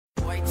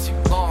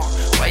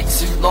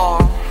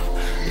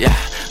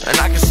And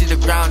I can see the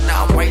ground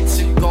now, way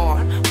too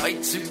gone, way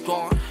too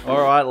gone.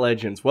 Alright,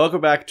 legends, welcome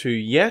back to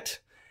yet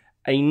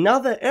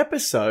another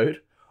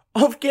episode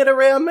of Get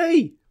Around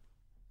Me.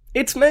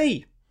 It's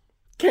me.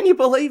 Can you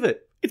believe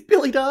it? It's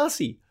Billy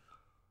Darcy,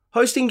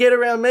 hosting Get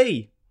Around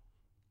Me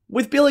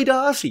with Billy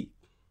Darcy.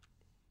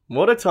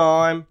 What a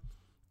time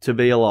to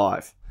be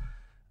alive.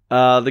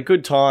 The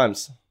good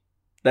times,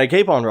 they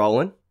keep on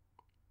rolling.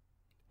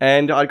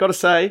 And I gotta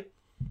say,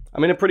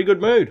 I'm in a pretty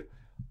good mood.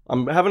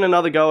 I'm having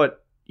another go at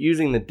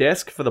using the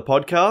desk for the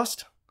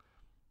podcast.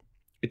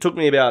 It took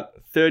me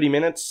about 30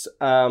 minutes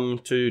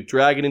to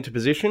drag it into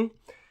position.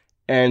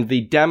 And the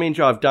damage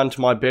I've done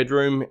to my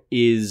bedroom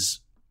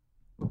is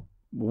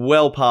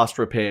well past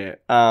repair.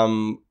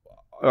 I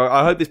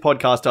hope this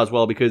podcast does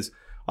well because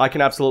I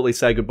can absolutely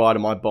say goodbye to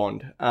my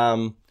bond.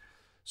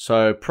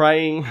 So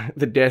praying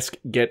the desk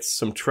gets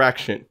some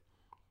traction.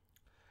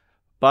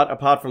 But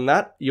apart from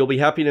that, you'll be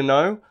happy to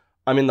know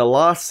I'm in the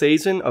last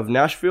season of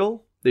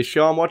Nashville, this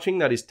show I'm watching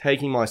that is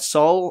taking my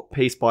soul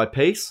piece by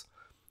piece.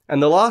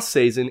 And the last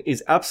season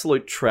is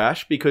absolute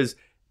trash because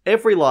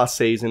every last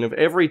season of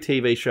every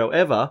TV show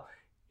ever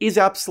is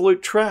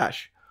absolute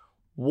trash.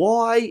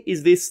 Why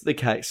is this the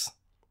case?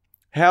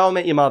 How I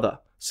Met Your Mother,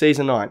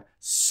 Season 9,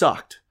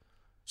 sucked.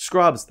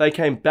 Scrubs, they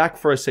came back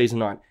for a Season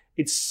 9.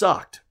 It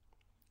sucked.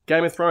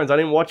 Game of Thrones, I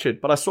didn't watch it,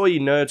 but I saw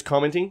you nerds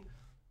commenting.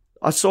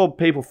 I saw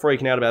people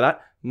freaking out about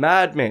that.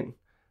 Mad Men,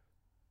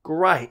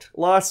 great.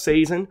 Last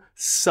season,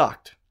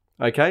 sucked.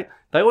 Okay?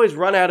 They always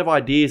run out of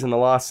ideas in the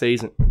last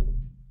season.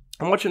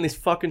 I'm watching this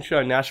fucking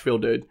show, Nashville,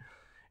 dude.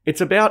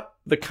 It's about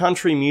the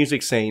country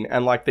music scene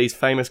and like these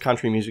famous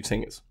country music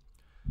singers.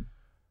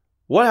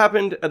 What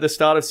happened at the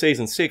start of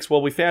season 6?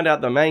 Well, we found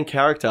out the main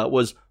character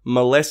was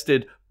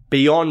molested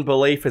beyond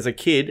belief as a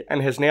kid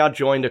and has now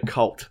joined a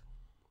cult.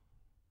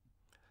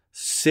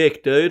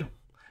 Sick, dude.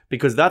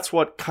 Because that's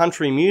what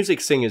country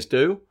music singers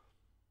do.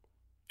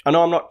 I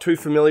know I'm not too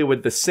familiar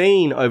with the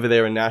scene over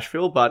there in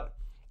Nashville, but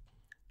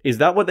is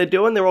that what they're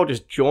doing? They're all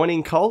just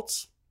joining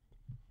cults?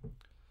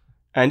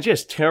 And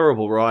just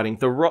terrible writing.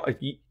 Do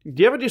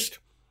you ever just...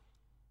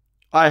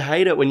 I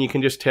hate it when you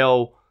can just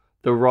tell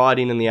the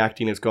writing and the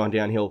acting has gone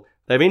downhill.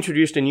 They've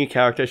introduced a new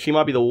character. She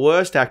might be the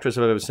worst actress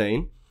I've ever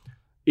seen.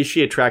 Is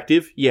she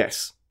attractive?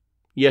 Yes.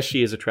 Yes,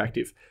 she is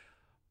attractive.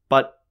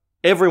 But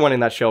everyone in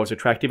that show is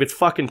attractive. It's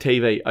fucking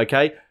TV,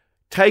 okay?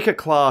 Take a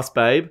class,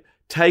 babe.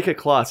 Take a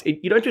class.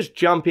 You don't just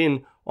jump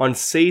in on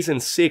season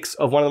 6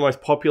 of one of the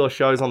most popular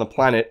shows on the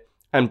planet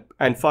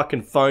and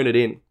fucking phone it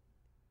in.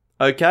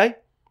 Okay?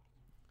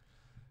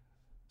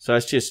 So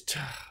it's just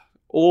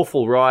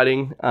awful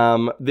writing.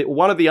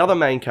 One of the other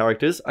main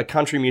characters, a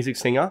country music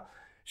singer,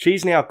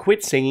 she's now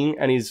quit singing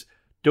and is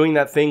doing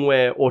that thing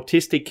where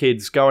autistic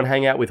kids go and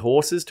hang out with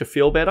horses to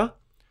feel better.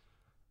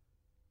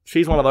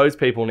 She's one of those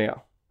people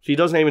now. She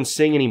doesn't even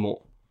sing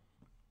anymore.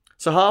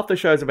 So half the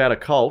show's about a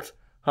cult.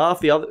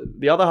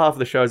 The other half of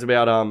the show's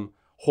about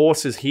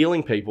horses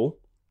healing people.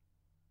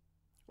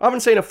 I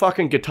haven't seen a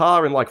fucking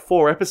guitar in like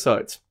 4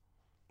 episodes.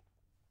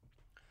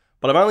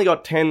 But I've only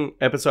got 10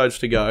 episodes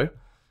to go.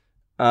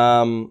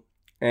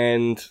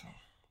 And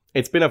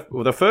it's been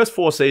the first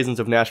 4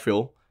 seasons of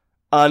Nashville,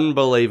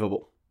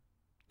 unbelievable.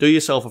 Do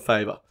yourself a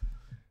favor.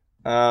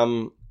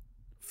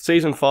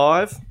 Season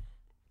 5,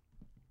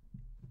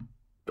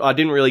 I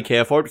didn't really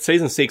care for it, but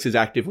season 6 is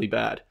actively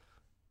bad.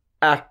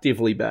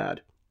 Actively bad.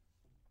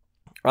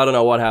 I don't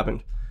know what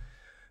happened.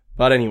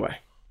 But anyway,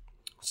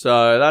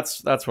 so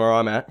that's where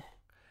I'm at.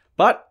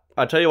 But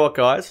I tell you what,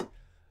 guys,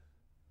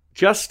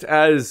 just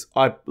as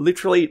I'm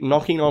literally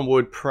knocking on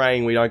wood,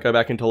 praying we don't go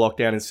back into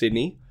lockdown in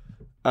Sydney,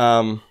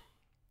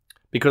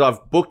 because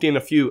I've booked in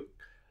a few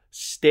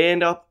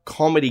stand-up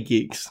comedy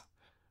gigs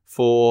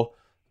for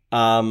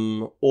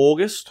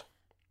August.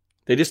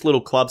 They're just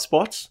little club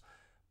spots.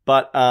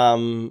 But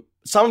some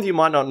of you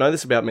might not know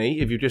this about me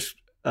if you've just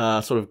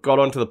sort of got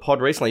onto the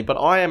pod recently, but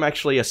I am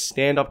actually a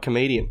stand-up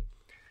comedian,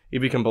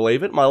 if you can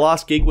believe it. My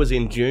last gig was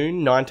in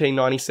June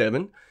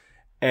 1997,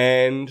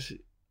 and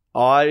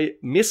I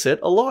miss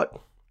it a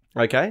lot,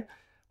 okay?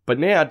 But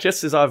now,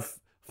 just as I've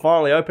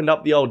finally opened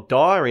up the old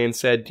diary and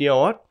said, you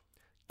know what?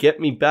 Get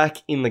me back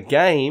in the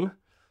game,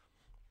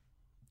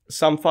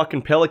 some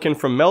fucking pelican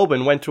from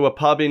Melbourne went to a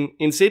pub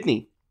in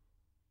Sydney.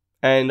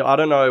 And I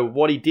don't know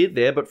what he did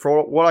there, but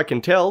for what I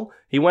can tell,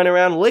 he went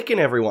around licking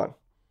everyone.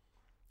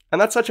 And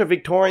that's such a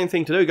Victorian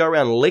thing to do, go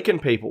around licking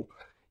people.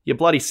 You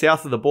bloody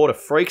south of the border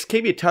freaks.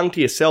 Keep your tongue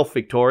to yourself,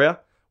 Victoria.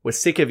 We're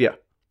sick of you,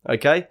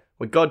 okay?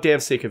 We're goddamn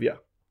sick of you.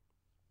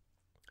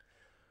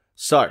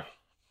 So,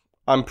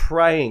 I'm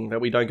praying that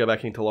we don't go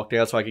back into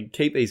lockdown so I can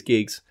keep these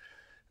gigs.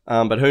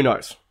 But who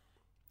knows?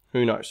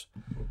 Who knows?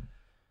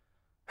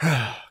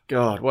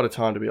 God, what a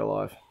time to be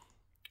alive.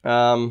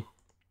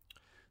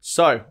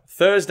 So,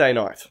 Thursday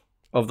night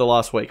of the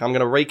last week, I'm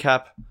going to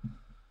recap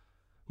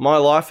my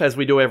life as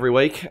we do every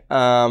week.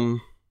 And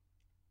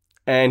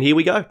here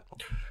we go.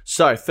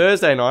 So,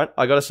 Thursday night,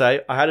 I got to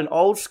say, I had an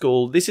old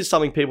school, this is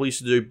something people used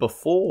to do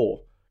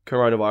before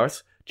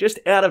coronavirus, just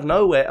out of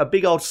nowhere, a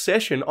big old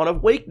session on a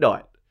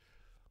weeknight.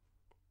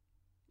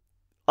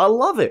 I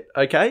love it,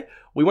 okay?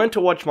 We went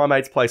to watch my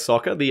mates play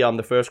soccer,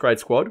 the first grade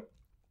squad.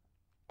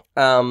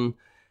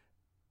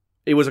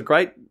 It was a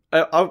great...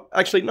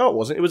 actually, no, it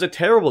wasn't. It was a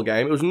terrible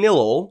game. It was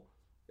 0-0.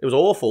 It was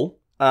awful.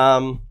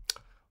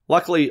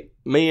 Luckily,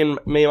 me and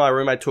my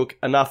roommate took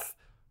enough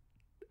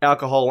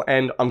alcohol,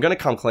 and I'm going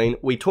to come clean.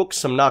 We took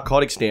some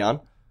narcotics down,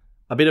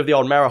 a bit of the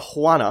old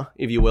marijuana,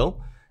 if you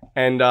will.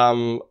 And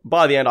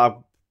by the end, I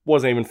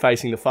wasn't even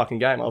facing the fucking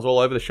game. I was all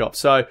over the shop.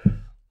 So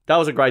that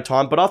was a great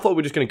time. But I thought we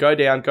were just going to go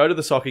down, go to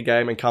the soccer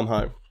game, and come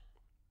home.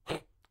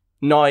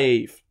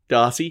 Naive,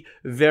 Darcy.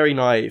 Very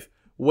naive.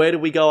 Where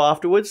did we go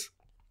afterwards?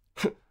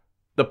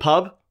 The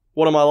pub.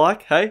 What am I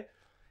like? Hey?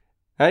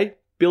 Hey?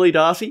 Billy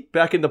Darcy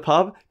back in the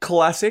pub.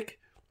 Classic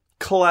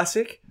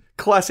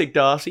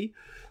Darcy.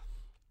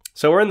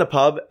 So we're in the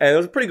pub, and it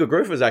was a pretty good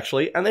group of us,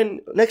 actually. And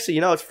then, next thing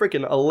you know, it's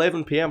freaking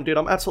 11 p.m. Dude,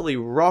 I'm absolutely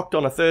rocked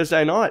on a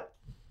Thursday night.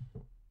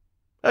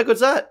 How good's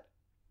that?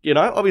 You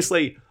know,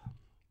 obviously,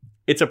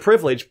 it's a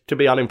privilege to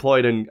be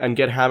unemployed and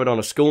get hammered on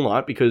a school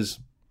night because,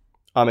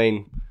 I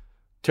mean,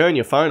 turn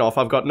your phone off.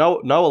 I've got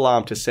no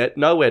alarm to set,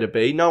 nowhere to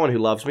be, no one who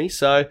loves me.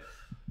 So,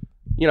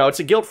 you know,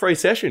 it's a guilt-free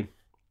session.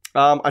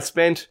 I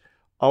spent,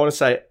 I want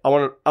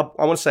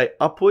to say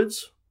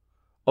upwards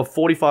of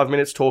 45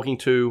 minutes talking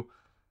to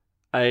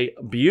a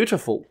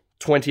beautiful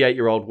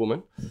 28-year-old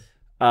woman.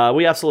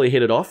 We absolutely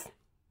hit it off.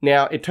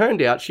 Now, it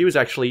turned out she was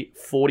actually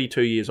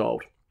 42 years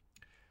old.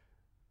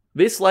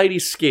 This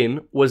lady's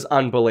skin was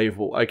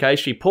unbelievable, okay?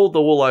 She pulled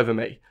the wool over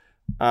me.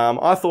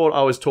 I thought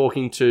I was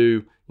talking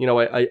to, you know,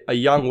 a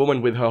young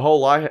woman with her whole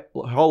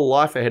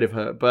life ahead of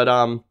her. But,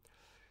 I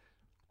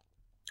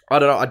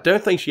don't know. I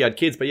don't think she had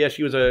kids, but yeah,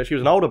 she was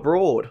an older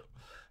broad.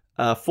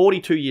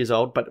 42 years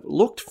old, but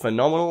looked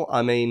phenomenal.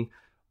 I mean,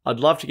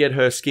 I'd love to get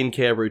her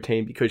skincare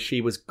routine because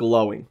she was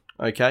glowing,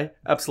 okay?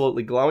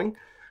 Absolutely glowing.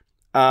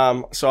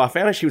 So I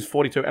found out she was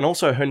 42, and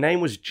also her name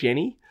was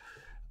Jenny.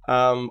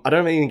 I don't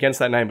have anything against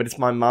that name, but it's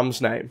my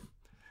mum's name.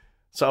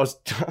 So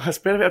I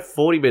spent about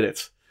 40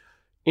 minutes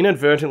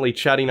inadvertently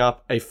chatting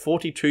up a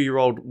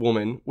 42-year-old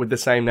woman with the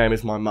same name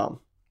as my mum.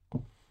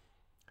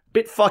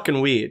 Bit fucking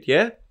weird,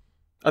 yeah?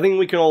 I think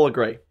we can all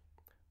agree.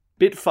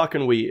 Bit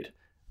fucking weird.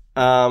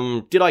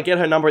 Did I get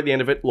her number at the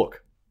end of it?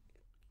 Look.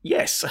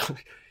 Yes.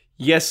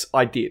 Yes,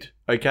 I did.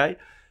 Okay?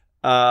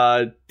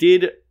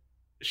 Did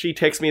she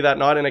text me that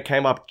night and it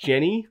came up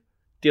Jenny?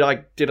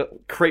 Did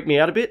it creep me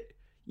out a bit?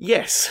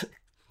 Yes.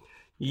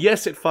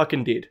 Yes, it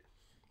fucking did.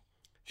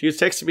 She was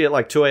texting me at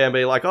like 2 a.m.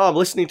 being like, oh, I'm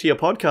listening to your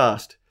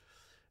podcast.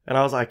 And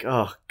I was like,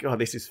 oh, God,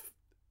 this is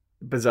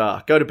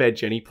bizarre. Go to bed,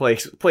 Jenny.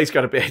 Please. Please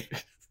go to bed.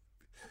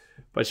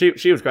 But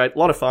she was great. A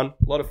lot of fun.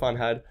 A lot of fun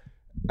had.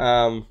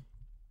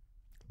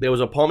 There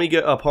was a pommy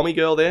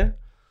girl there.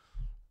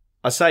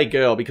 I say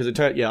girl because it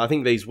turned... Yeah, I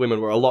think these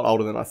women were a lot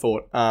older than I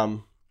thought.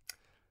 But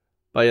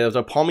yeah, there was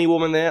a pommy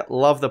woman there.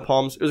 Love the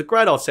poms. It was a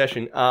great old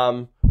session.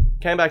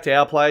 Came back to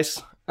our place.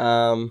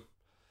 And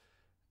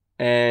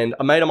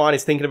a mate of mine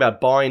is thinking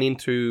about buying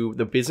into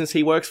the business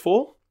he works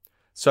for.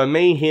 So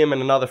me, him, and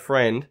another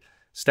friend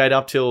stayed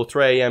up till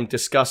 3 a.m.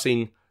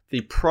 discussing the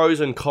pros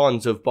and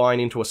cons of buying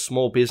into a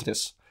small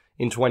business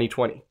in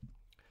 2020.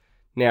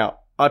 Now,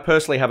 I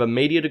personally have a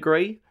media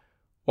degree.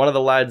 One of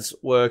the lads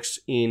works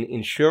in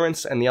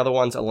insurance and the other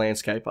one's a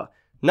landscaper.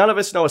 None of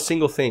us know a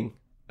single thing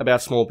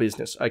about small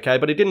business, okay?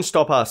 But it didn't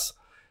stop us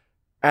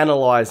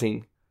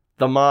analysing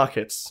the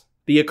markets,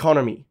 the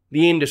economy,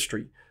 the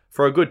industry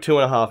for a good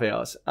 2.5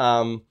 hours.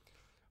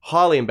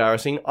 Highly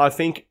embarrassing. I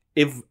think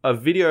if a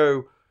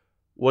video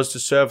was to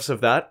surface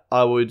of that,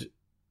 I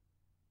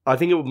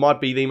think it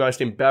might be the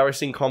most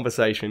embarrassing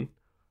conversation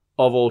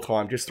of all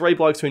time. Just three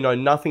blokes who know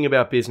nothing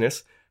about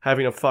business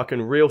having a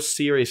fucking real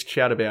serious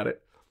chat about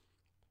it.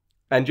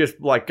 And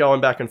just like going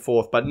back and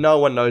forth, but no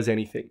one knows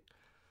anything.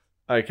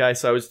 Okay,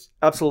 so it's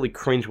absolutely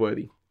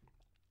cringeworthy.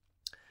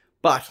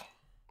 But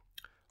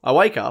I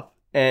wake up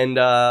and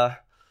no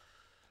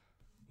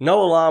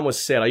alarm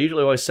was set. I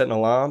usually always set an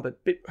alarm,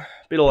 but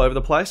bit all over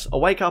the place. I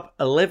wake up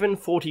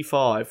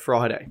 11:45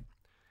 Friday.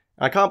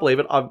 I can't believe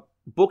it. I've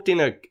booked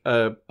in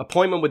a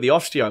appointment with the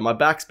osteo. My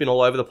back's been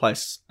all over the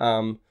place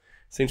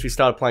since we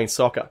started playing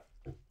soccer.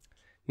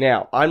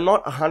 Now, I'm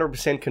not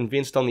 100%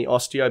 convinced on the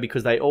osteo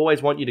because they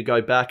always want you to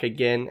go back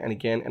again and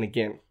again and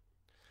again.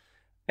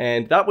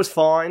 And that was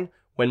fine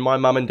when my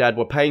mum and dad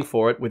were paying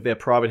for it with their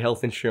private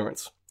health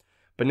insurance.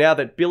 But now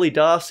that Billy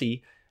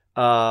Darcy,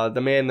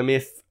 the man, the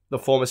myth, the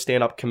former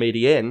stand-up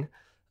comedian,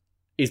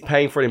 is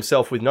paying for it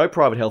himself with no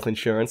private health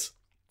insurance,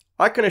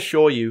 I can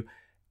assure you,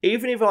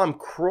 even if I'm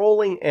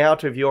crawling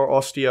out of your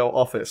osteo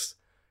office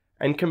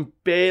and can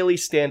barely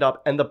stand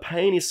up and the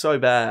pain is so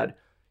bad,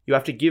 you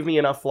have to give me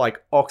enough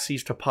like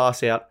oxys to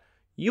pass out,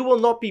 you will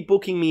not be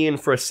booking me in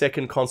for a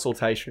second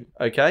consultation,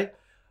 okay?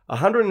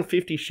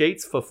 150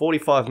 sheets for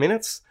 45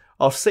 minutes?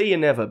 I'll see you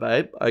never,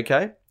 babe,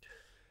 okay?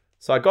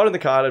 So I got in the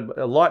car,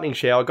 a lightning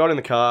shower, got in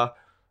the car,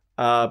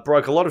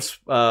 broke a lot of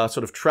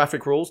sort of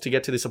traffic rules to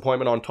get to this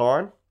appointment on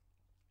time.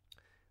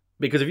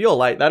 Because if you're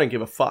late, they don't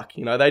give a fuck,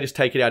 you know, they just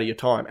take it out of your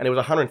time. And it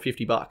was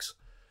 $150.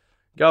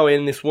 Go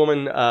in, this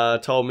woman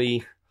told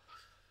me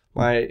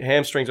My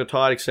hamstrings are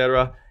tight,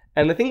 etc.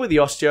 And the thing with the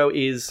osteo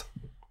is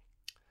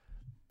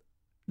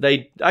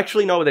they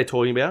actually know what they're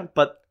talking about,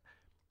 but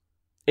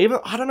even,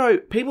 I don't know,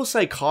 people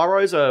say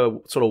chiros are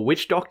sort of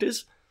witch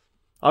doctors.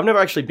 I've never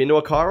actually been to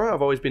a chiro.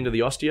 I've always been to the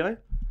osteo.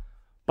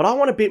 But I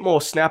want a bit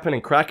more snapping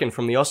and cracking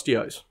from the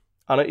osteos.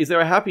 Is there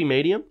a happy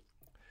medium?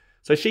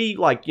 So she,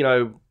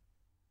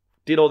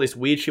 did all this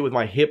weird shit with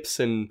my hips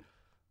and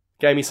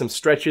gave me some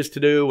stretches to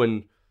do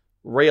and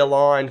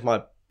realigned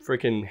my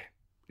freaking...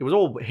 It was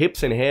all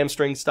hips and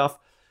hamstring stuff.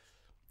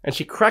 And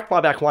she cracked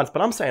my back once,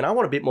 but I'm saying I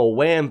want a bit more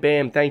wham,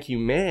 bam, thank you,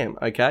 ma'am,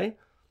 okay?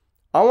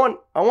 I want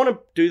to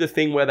do the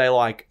thing where they,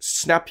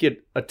 snap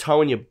a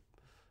toe in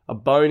a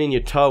bone in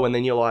your toe, and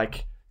then your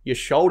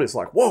shoulder's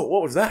like, whoa,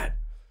 what was that?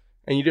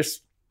 And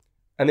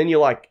then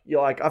you're like,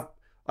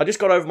 I just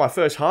got over my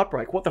first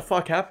heartbreak. What the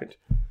fuck happened?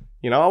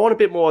 I want a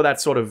bit more of that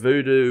sort of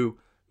voodoo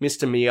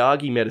Mr.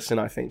 Miyagi medicine,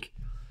 I think.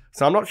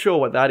 So I'm not sure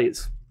what that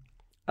is.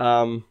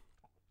 But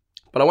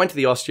I went to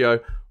the osteo,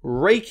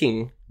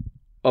 reeking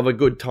of a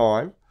good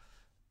time.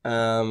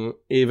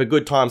 If a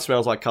good time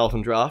smells like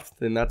Carlton Draft,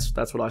 then that's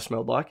what I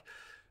smelled like.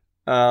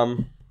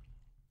 And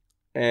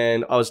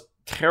I was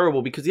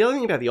terrible because the other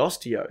thing about the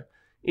osteo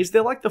is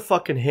they're like the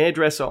fucking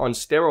hairdresser on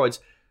steroids.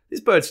 This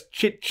bird's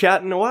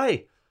chit-chatting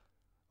away.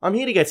 I'm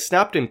here to get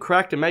snapped and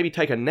cracked and maybe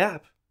take a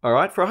nap, all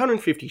right? For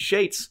 150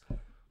 sheets,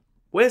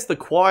 where's the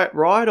quiet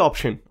ride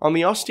option on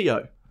the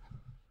osteo?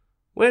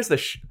 Where's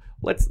the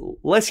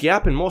less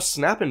yapping, more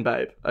snapping,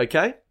 babe,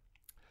 okay?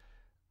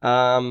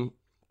 So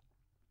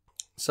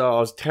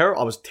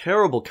I was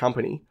terrible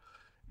company,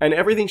 and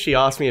everything she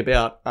asked me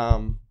about, I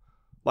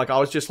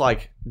was just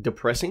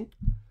depressing.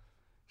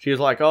 She was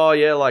like, "Oh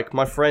yeah,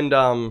 my friend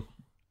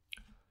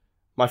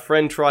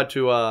tried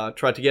to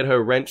get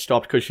her rent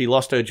stopped because she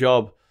lost her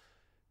job,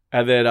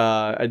 and then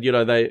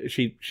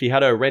she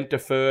had her rent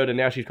deferred, and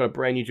now she's got a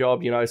brand new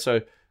job,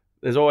 So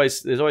there's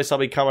always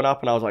something coming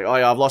up." And I was like, "Oh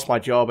yeah, I've lost my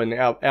job, and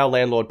our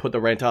landlord put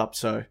the rent up."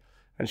 So,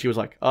 and she was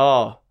like,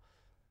 "Oh,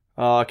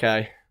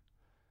 okay.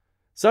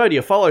 So do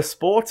you follow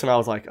sports?" And I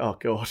was like, "Oh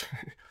god."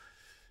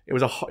 It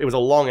was a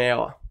long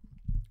hour.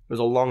 It was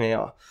a long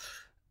hour.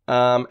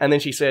 And then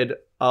she said,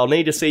 "I'll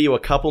need to see you a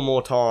couple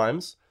more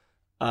times.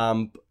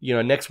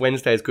 Next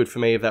Wednesday is good for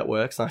me if that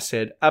works." And I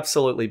said,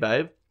 "Absolutely,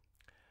 babe."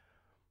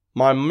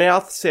 My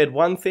mouth said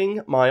one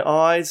thing, my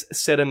eyes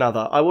said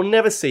another. "I will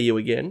never see you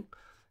again.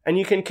 And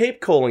you can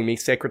keep calling me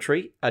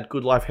secretary at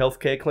Good Life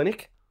Healthcare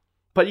Clinic,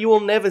 but you will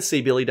never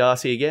see Billy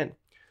Darcy again.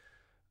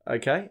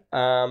 Okay?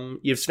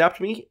 You've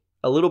snapped me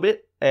a little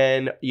bit,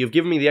 and you've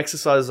given me the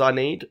exercises I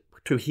need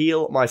to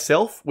heal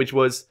myself, which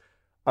was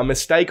a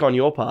mistake on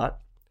your part.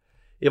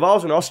 If I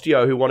was an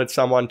osteo who wanted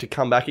someone to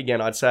come back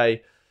again, I'd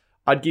say,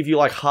 I'd give you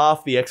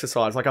half the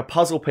exercise, a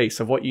puzzle piece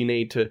of what you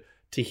need to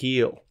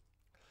heal.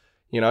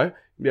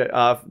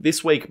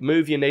 This week,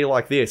 move your knee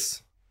like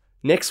this.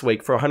 Next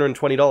week, for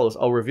 $120,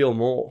 I'll reveal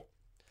more.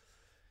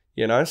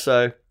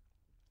 So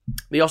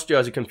the osteo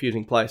is a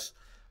confusing place.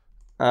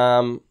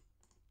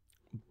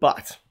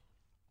 But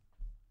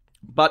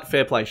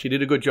fair play. She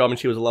did a good job and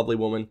she was a lovely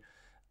woman.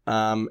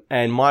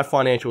 And my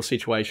financial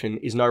situation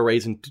is no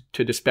reason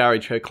to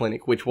disparage her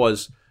clinic, which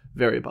was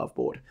very above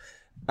board.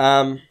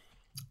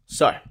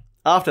 So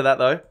after that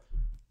though,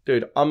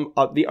 dude,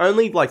 the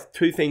only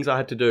two things I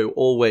had to do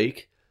all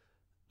week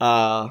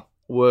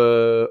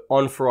were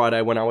on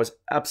Friday when I was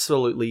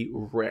absolutely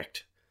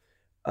wrecked.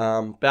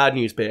 Bad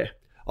news bear.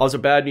 I was a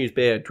bad news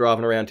bear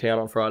driving around town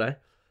on Friday.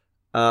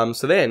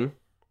 So then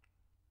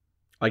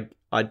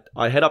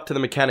I head up to the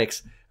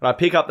mechanics and I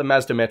pick up the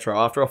Mazda Metro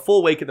after a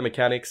full week at the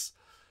mechanics.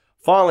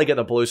 Finally get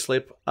the blue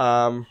slip.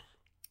 Now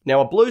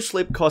a blue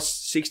slip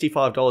costs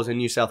 $65 in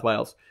New South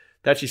Wales.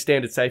 That's your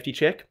standard safety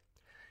check.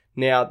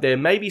 Now there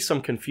may be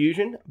some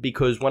confusion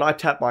because when I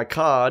tapped my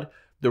card,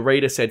 the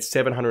reader said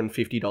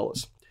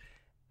 $750.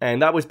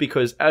 And that was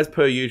because, as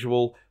per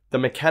usual, the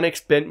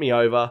mechanics bent me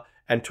over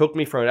and took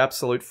me for an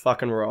absolute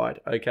fucking ride,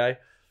 okay?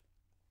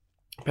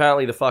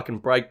 Apparently the fucking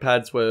brake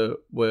pads were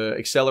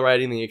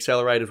accelerating, the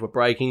accelerators were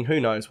braking, who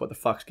knows what the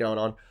fuck's going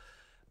on.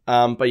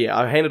 But yeah,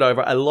 I handed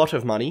over a lot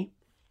of money.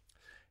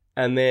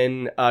 And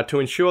then to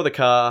insure the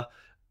car,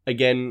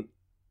 again,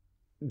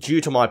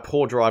 due to my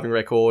poor driving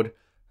record,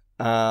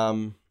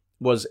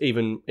 was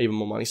even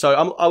more money. So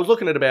I was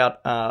looking at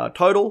about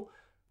total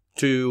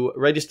to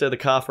register the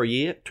car for a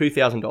year,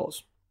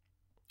 $2,000.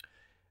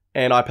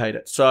 And I paid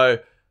it. So,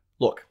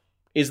 look,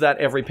 is that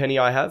every penny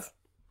I have?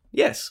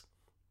 Yes.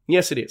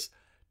 Yes, it is.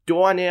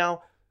 Do I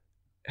now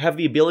have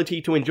the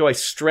ability to enjoy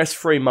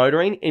stress-free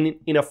motoring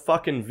in a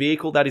fucking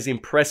vehicle that is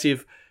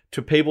impressive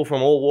to people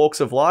from all walks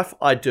of life?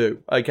 I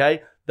do,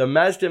 okay? The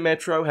Mazda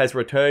Metro has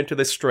returned to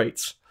the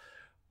streets,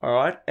 all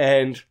right?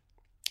 And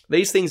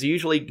these things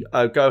usually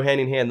go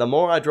hand in hand. The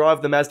more I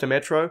drive the Mazda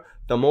Metro,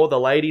 the more the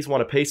ladies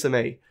want a piece of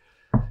me.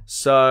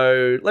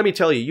 So let me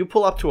tell you, you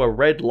pull up to a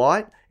red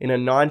light in a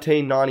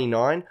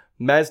 1999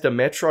 Mazda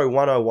Metro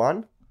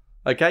 101,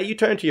 okay? You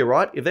turn to your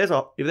right. If there's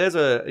a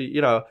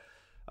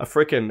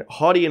freaking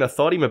hottie in a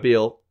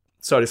thotty-mobile,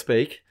 so to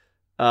speak,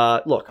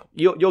 look,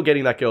 you're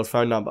getting that girl's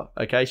phone number,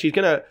 okay? She's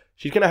gonna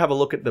have a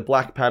look at the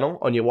black panel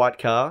on your white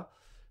car.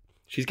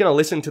 She's gonna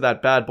listen to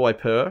that bad boy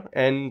purr,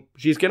 and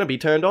she's gonna be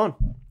turned on,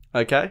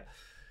 okay?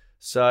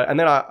 So, and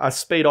then I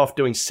speed off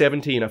doing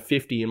 70 and a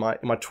 50 in my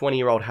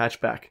 20-year-old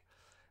hatchback,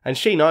 and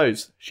she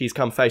knows she's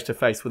come face to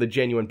face with a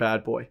genuine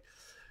bad boy.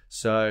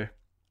 So,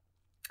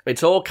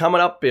 it's all coming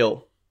up,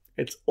 Bill.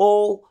 It's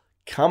all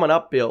coming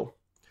up, Bill.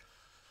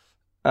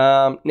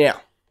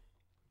 Now,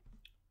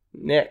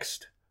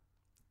 next.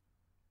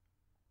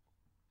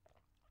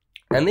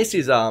 And this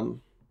is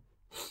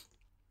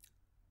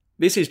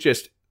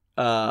just,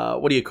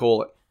 what do you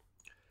call it?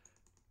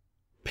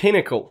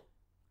 Pinnacle.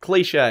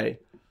 Cliche.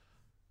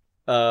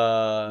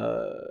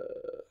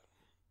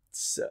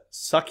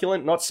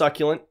 Succulent, not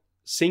succulent.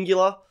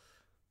 Singular.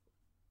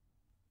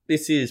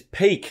 This is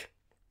peak.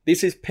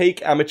 This is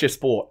peak amateur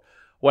sport.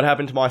 What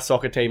happened to my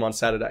soccer team on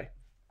Saturday?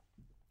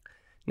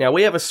 Now,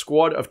 we have a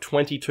squad of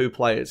 22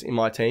 players in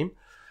my team.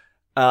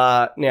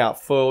 Now,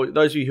 for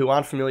those of you who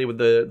aren't familiar with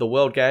the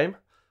world game,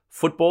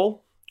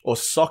 football or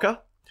soccer,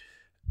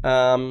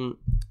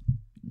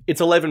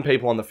 it's 11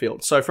 people on the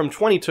field. So from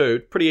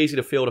 22, pretty easy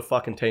to field a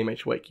fucking team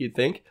each week, you'd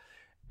think.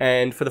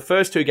 And for the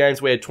first 2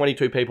 games, we had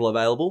 22 people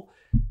available,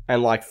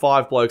 and like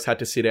 5 blokes had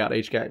to sit out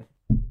each game.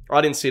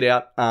 I didn't sit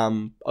out,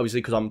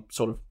 obviously, because I'm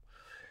sort of,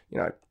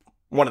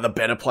 one of the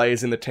better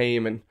players in the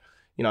team, and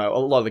a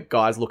lot of the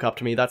guys look up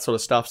to me, that sort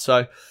of stuff.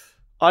 So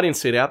I didn't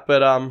sit out,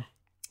 but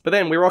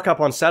then we rock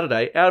up on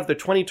Saturday. Out of the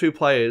 22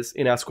 players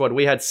in our squad,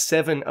 we had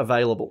 7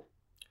 available.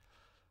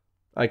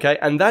 Okay,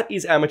 and that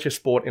is amateur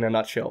sport in a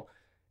nutshell.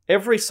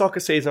 Every soccer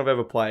season I've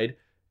ever played,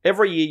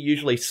 every year,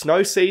 usually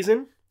snow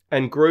season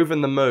and Groove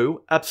and the Moo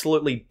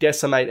absolutely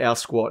decimate our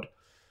squad.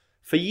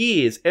 For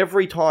years,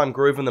 every time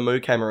Groove and the Moo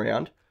came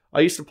around,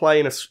 I used to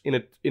play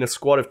in a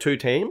squad of 2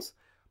 teams.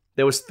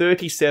 There was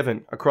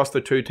 37 across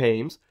the 2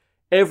 teams.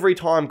 Every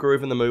time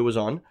Groove and the Moo was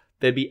on,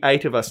 there'd be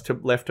 8 of us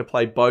left to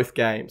play both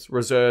games,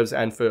 reserves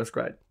and first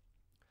grade.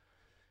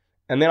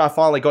 And then I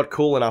finally got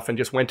cool enough and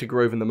just went to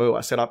Groove and the Moo.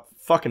 I said, I'm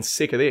fucking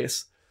sick of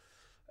this.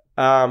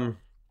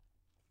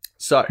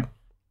 So,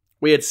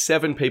 we had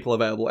 7 people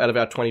available out of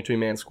our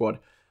 22-man squad.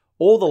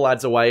 All the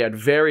lads away at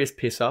various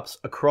piss-ups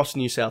across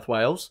New South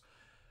Wales.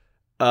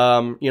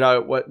 When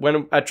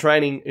at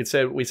training,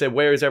 we said,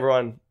 where is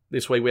everyone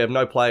this week? We have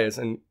no players.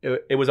 And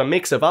it was a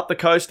mix of up the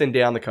coast and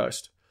down the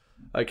coast.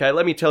 Okay,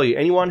 let me tell you,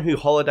 anyone who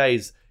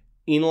holidays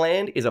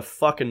inland is a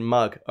fucking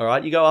mug, all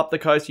right? You go up the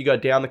coast, you go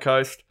down the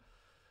coast.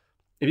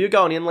 If you're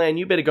going inland,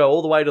 you better go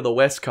all the way to the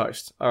west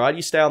coast, all right?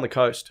 You stay on the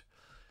coast.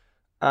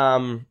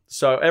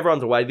 So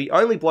everyone's away. The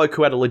only bloke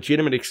who had a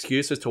legitimate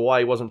excuse as to why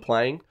he wasn't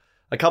playing,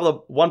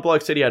 one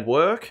bloke said he had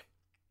work,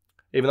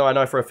 even though I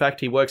know for a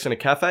fact he works in a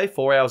cafe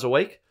 4 hours a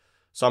week.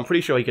 So I'm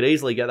pretty sure he could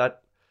easily get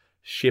that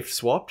shift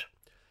swapped.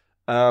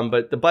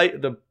 But the boys,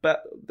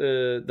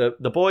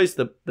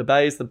 the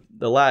bays,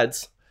 the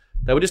lads,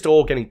 they were just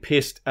all getting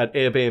pissed at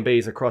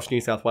Airbnbs across New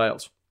South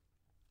Wales.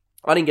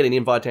 I didn't get an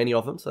invite to any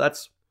of them, so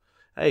that's,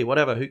 hey,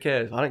 whatever, who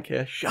cares? I don't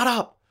care. Shut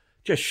up.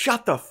 Just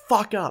shut the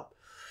fuck up.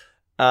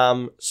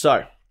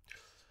 So,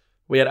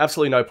 we had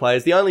absolutely no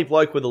players. The only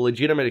bloke with a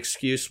legitimate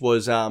excuse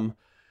was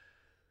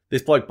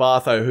this bloke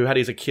Bartho, who had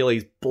his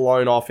Achilles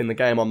blown off in the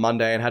game on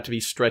Monday and had to be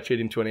stretchered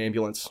into an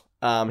ambulance.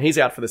 He's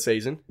out for the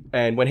season,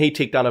 and when he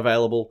ticked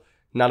unavailable,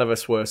 none of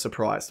us were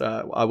surprised.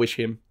 I wish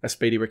him a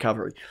speedy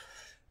recovery.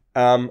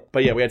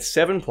 But yeah, we had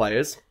 7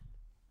 players.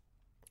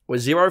 We're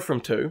 0 from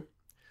 2.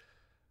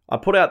 I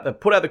put out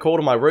the call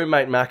to my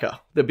roommate Macca,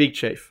 the big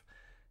chief.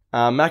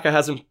 Macca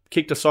hasn't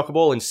kicked a soccer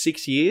ball in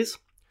 6 years.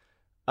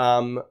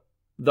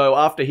 Though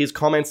after his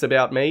comments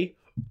about me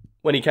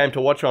when he came to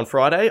watch on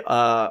Friday,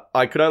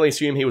 I could only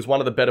assume he was one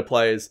of the better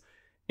players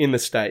in the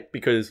state,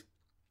 because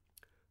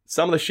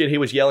some of the shit he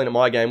was yelling at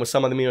my game was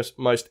some of the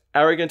most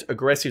arrogant,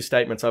 aggressive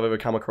statements I've ever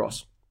come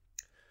across.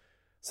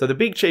 So the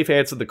big chief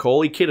answered the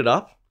call. He kitted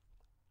up.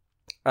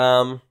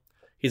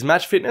 His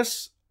match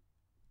fitness,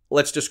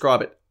 let's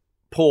describe it.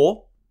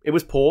 Poor. It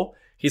was poor.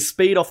 His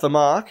speed off the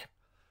mark,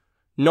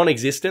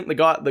 non-existent.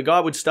 The guy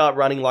would start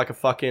running like a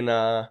fucking...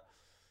 it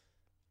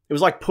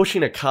was like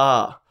pushing a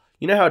car.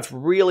 You know how it's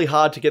really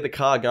hard to get the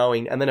car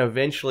going, and then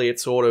eventually it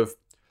sort of,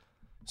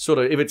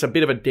 if it's a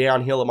bit of a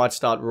downhill, it might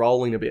start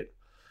rolling a bit.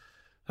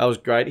 That was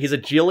great. His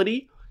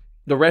agility,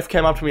 the ref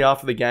came up to me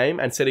after the game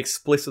and said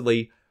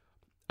explicitly,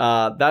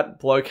 that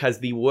bloke has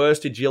the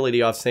worst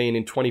agility I've seen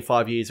in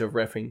 25 years of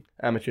reffing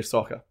amateur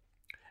soccer.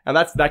 And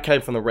that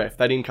came from the ref.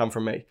 That didn't come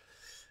from me.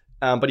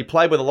 But he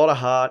played with a lot of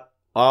heart.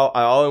 I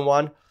owe him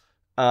one.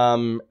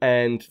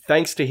 And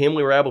thanks to him,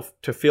 we were able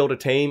to field a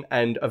team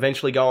and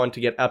eventually go on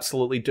to get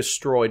absolutely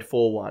destroyed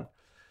 4-1.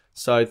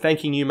 So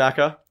thanking you,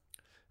 Macca.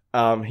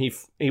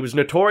 He was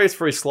notorious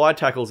for his slide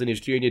tackles in his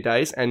junior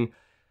days, and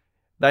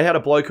they had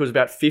a bloke who was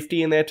about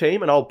 50 in their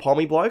team, an old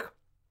pommy bloke.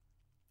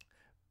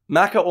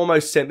 Macca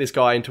almost sent this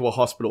guy into a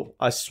hospital.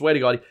 I swear to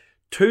God,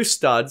 2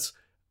 studs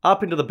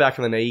up into the back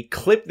of the knee,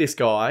 clipped this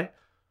guy.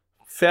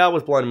 Foul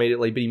was blown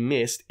immediately, but he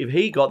missed. If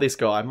he got this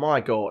guy, my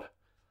God.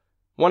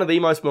 One of the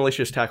most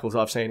malicious tackles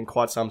I've seen in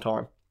quite some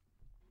time.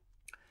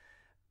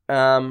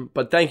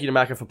 But thank you to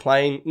Macca for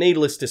playing.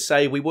 Needless to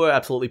say, we were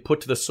absolutely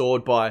put to the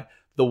sword by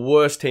the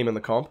worst team in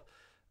the comp.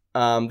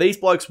 These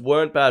blokes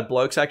weren't bad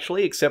blokes,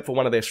 actually, except for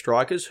one of their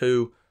strikers,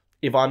 who,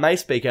 if I may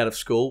speak out of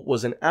school,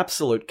 was an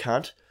absolute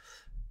cunt.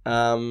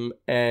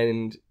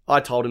 And I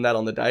told him that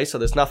on the day, so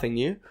there's nothing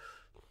new.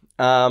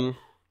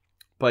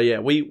 But yeah,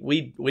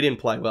 we didn't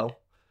play well,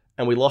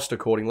 and we lost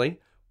accordingly.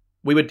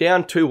 We were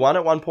down 2-1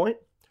 at one point,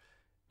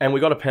 and we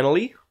got a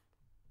penalty.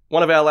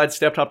 One of our lads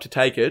stepped up to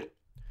take it.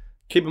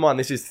 Keep in mind,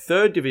 this is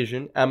 3rd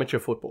division amateur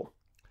football.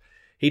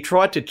 He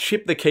tried to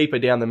chip the keeper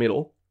down the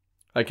middle,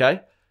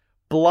 okay?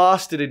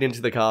 Blasted it into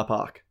the car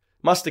park.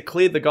 Must have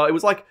cleared the guy.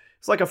 It's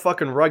like a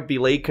fucking rugby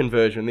league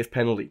conversion, this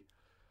penalty.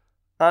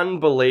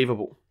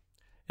 Unbelievable.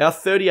 Our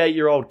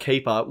 38-year-old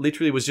keeper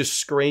literally was just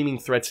screaming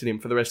threats at him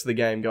for the rest of the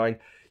game, going,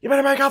 "You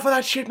better make up for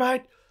that shit,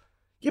 mate.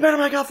 You better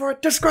make up for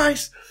it.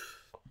 Disgrace."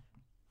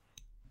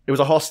 It was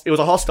a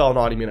hostile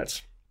 90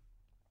 minutes.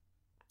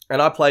 And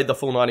I played the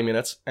full 90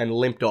 minutes and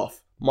limped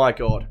off. My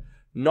God.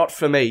 Not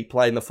for me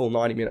playing the full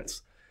 90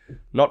 minutes.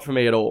 Not for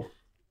me at all.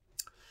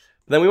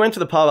 But then we went to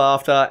the pub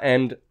after,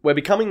 and we're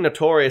becoming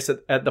notorious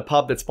at the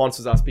pub that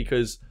sponsors us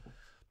because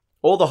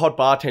all the hot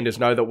bartenders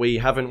know that we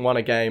haven't won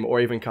a game or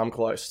even come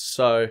close.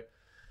 So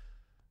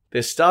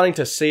they're starting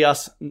to see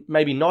us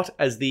maybe not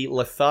as the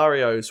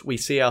Lotharios we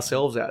see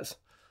ourselves as,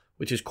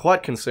 which is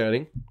quite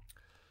concerning.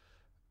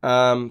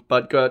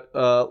 But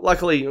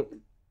luckily,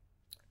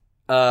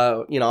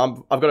 I've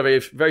got a very,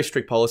 very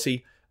strict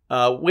policy.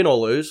 Win or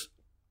lose,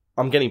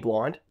 I'm getting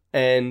blind,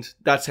 and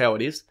that's how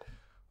it is.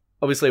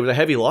 Obviously, it was a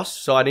heavy loss,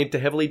 so I need to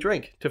heavily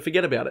drink to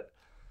forget about it.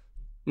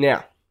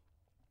 Now,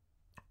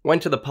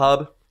 went to the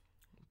pub,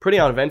 pretty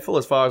uneventful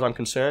as far as I'm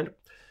concerned.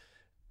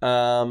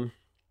 And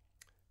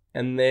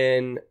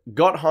then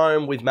got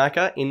home with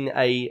Macca in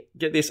a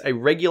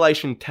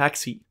regulation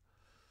taxi.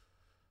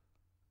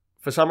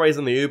 For some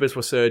reason, the Ubers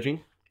were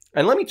surging.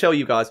 And let me tell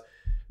you guys,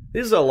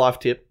 this is a life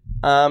tip.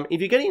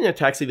 If you're getting in a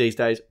taxi these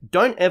days,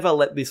 don't ever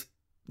let this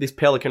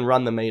pelican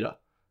run the meter.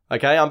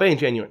 Okay? I'm being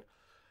genuine.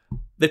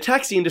 The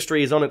taxi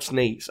industry is on its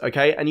knees,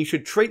 okay? And you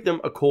should treat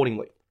them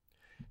accordingly.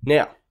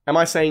 Now, am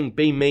I saying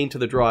be mean to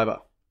the driver?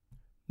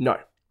 No.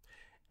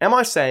 Am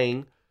I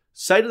saying,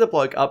 say to the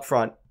bloke up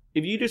front,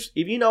 if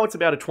you know it's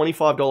about a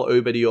 $25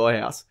 Uber to your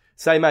house,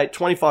 say, mate,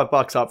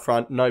 $25 up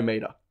front, no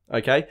meter,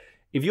 okay?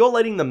 If you're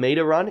letting the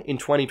meter run in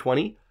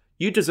 2020,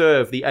 you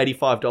deserve the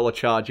 $85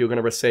 charge you're going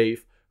to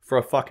receive for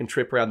a fucking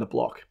trip around the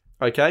block,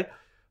 okay?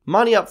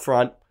 Money up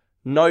front,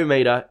 no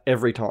meter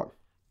every time.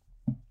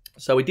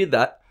 So we did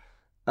that.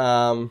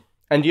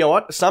 And you know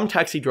what? Some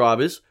taxi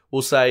drivers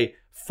will say,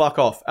 fuck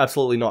off,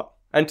 absolutely not.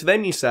 And to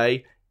them you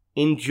say,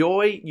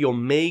 enjoy your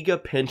meager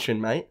pension,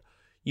 mate.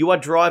 You are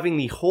driving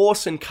the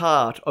horse and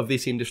cart of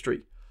this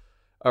industry.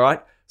 All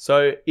right?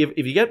 So if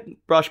you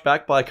get brushed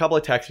back by a couple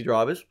of taxi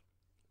drivers,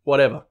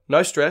 whatever,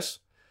 no stress.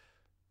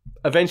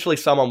 Eventually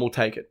someone will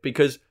take it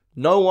because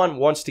no one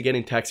wants to get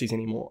in taxis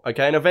anymore,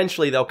 okay? And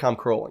eventually they'll come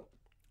crawling.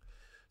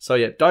 So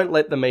yeah, don't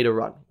let the meter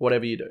run,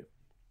 whatever you do.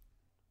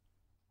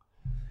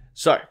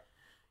 So,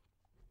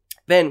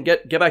 then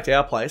get back to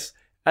our place.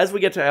 As we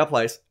get to our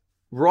place,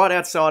 right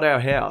outside our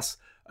house,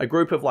 a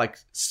group of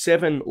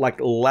 7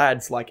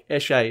 lads,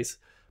 eshays,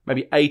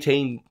 maybe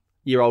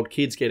 18-year-old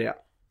kids get out.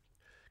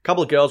 A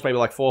couple of girls, maybe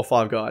 4 or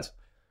 5 guys.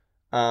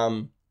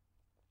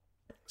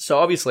 So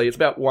obviously it's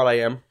about 1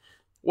 a.m.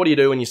 What do you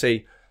do when you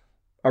see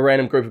a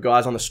random group of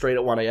guys on the street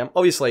at 1 a.m.?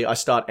 Obviously I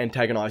start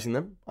antagonizing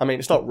them. I mean,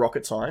 it's not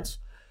rocket science.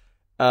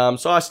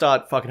 So I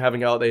start fucking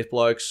having a go at these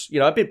blokes,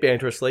 a bit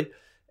banterously.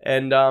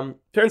 And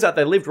turns out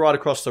they lived right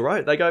across the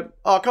road. They go,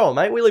 "Oh, come on,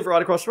 mate, we live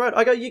right across the road."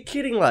 I go, "You're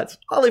kidding, lads.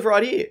 I live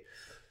right here."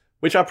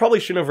 Which I probably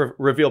shouldn't have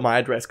revealed my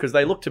address because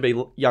they look to be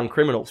young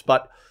criminals.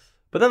 But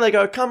then they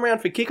go, "Come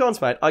round for kick-ons,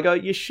 mate." I go,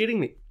 "You're shitting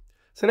me."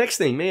 So next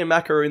thing, me and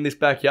Macca are in this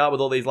backyard with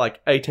all these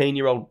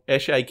 18-year-old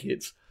Eshe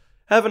kids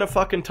having a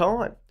fucking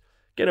time.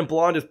 Getting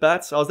blind as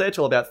bats. I was there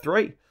till about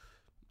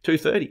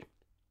 2:30.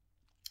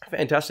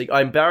 Fantastic.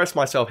 I embarrassed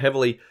myself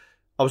heavily.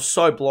 I was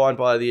so blind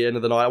by the end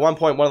of the night. At one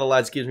point, one of the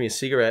lads gives me a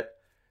cigarette.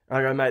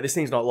 I go, "Mate, this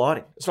thing's not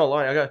lighting. It's not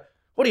lighting." I go,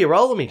 "What are you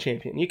rolling me,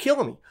 champion? You're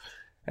killing me."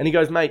 And he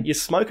goes, "Mate, you're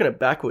smoking it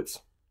backwards."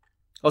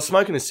 I was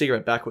smoking this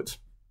cigarette backwards.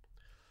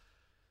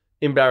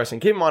 Embarrassing.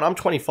 Keep in mind, I'm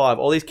 25.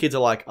 All these kids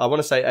are I want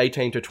to say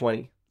 18 to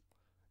 20.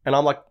 And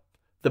I'm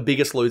the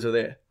biggest loser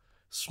there.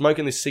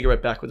 Smoking this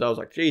cigarette backwards. I was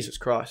like, Jesus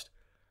Christ.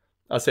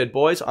 I said,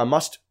 "Boys, I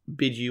must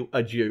bid you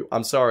adieu.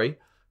 I'm sorry.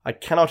 I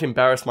cannot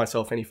embarrass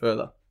myself any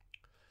further."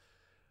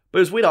 But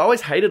it was weird. I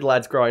always hated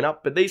lads growing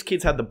up, but these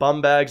kids had the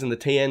bum bags and the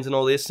TNs and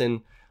all this,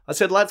 and I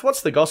said, "Lads,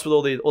 what's the gossip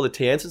with all the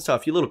TNs and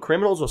stuff? You little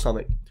criminals or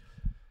something?"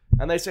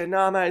 And they said,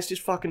 "Nah, mate, it's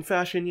just fucking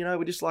fashion.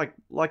 We just like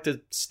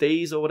to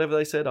steez," or whatever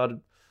they said. I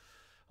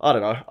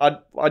don't know.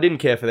 I didn't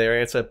care for their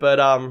answer, but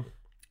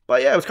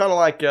yeah, it was kind of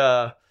like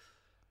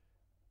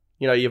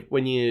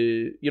when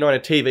you in a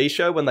TV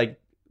show when they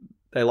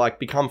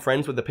become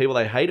friends with the people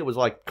they hate. It was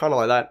kind of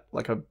like that,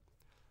 like a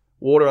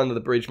water under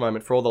the bridge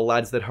moment for all the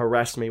lads that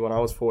harassed me when I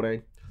was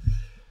 14.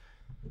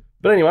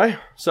 But anyway,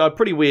 so a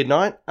pretty weird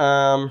night.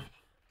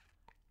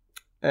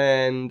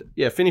 and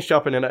yeah, finished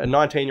up in a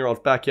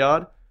 19-year-old's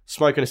backyard,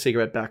 smoking a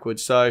cigarette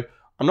backwards. So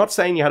I'm not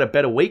saying you had a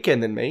better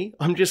weekend than me.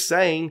 I'm just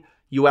saying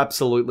you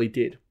absolutely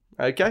did.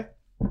 Okay?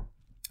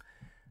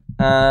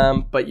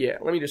 But yeah,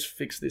 let me just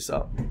fix this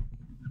up.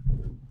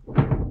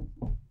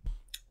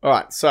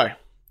 Alright, so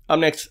up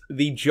next,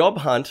 the job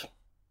hunt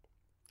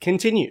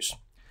continues.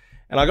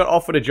 And I got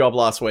offered a job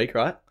last week,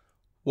 right?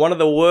 One of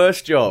the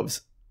worst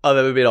jobs I've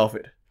ever been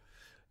offered.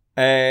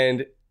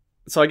 And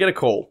so I get a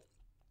call.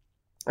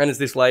 And it's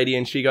this lady,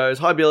 and she goes,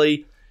 "Hi,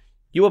 Billy.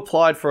 You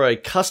applied for a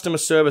customer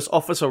service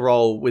officer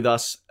role with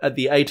us at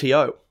the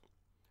ATO."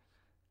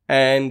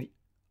 And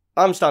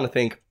I'm starting to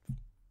think,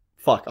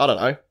 fuck, I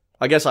don't know.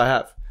 I guess I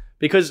have.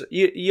 Because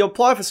you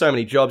apply for so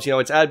many jobs. You know,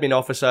 it's admin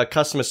officer,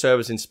 customer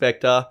service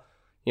inspector,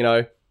 you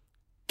know,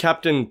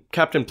 Captain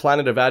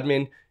Planet of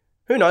Admin.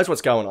 Who knows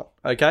what's going on,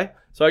 okay?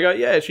 So I go,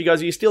 yeah. She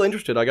goes, "Are you still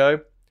interested?" I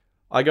go,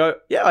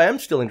 yeah, I am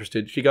still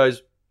interested. She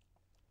goes,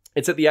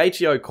 "It's at the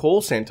ATO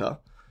call center."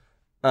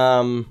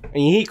 And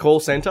you hear call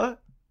center,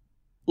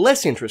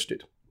 less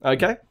interested,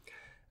 okay?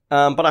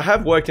 But I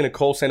have worked in a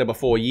call center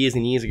before years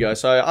and years ago.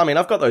 So, I mean,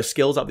 I've got those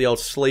skills up the old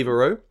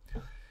sleevaroo.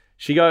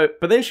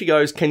 But then she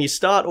goes, "Can you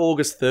start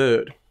August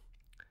 3rd?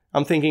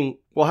 I'm thinking,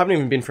 well, I haven't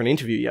even been for an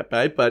interview yet,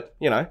 babe, but,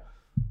 you know,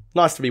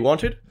 nice to be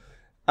wanted.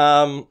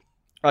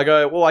 I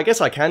go, "Well, I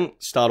guess I can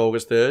start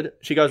August 3rd.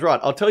 She goes, "Right,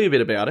 I'll tell you a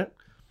bit about it."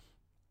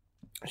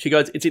 She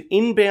goes, "It's an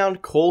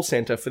inbound call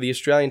center for the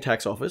Australian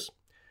Tax Office,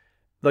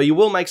 though you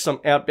will make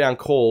some outbound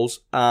calls,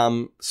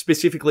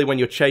 specifically when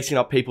you're chasing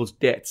up people's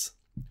debts."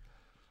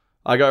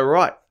 I go,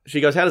 "Right."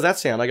 She goes, "How does that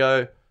sound?" I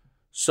go,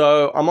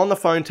 "So I'm on the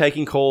phone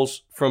taking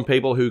calls from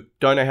people who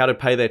don't know how to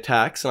pay their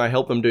tax, and I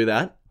help them do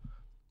that,"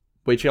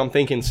 which I'm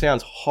thinking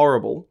sounds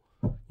horrible.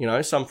 You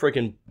know, some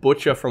freaking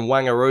butcher from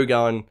Wangaroo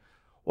going,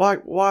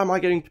 why am I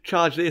getting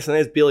charged this? And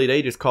there's Billy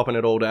D just copping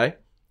it all day.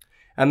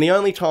 And the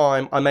only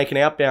time I make an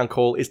outbound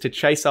call is to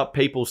chase up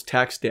people's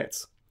tax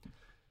debts.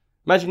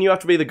 Imagine you have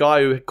to be the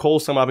guy who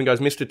calls someone up and goes,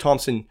 "Mr.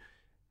 Thompson,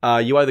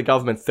 you owe the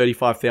government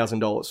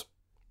 $35,000.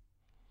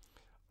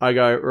 I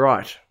go,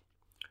 "Right."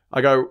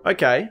 I go,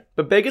 "Okay,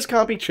 but beggars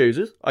can't be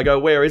choosers." I go,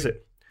 "Where is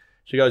it?"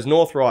 She goes,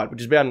 "North Ryde,"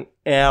 which is about an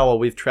hour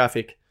with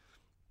traffic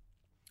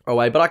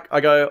away. But I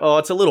go, "Oh,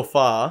 it's a little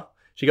far."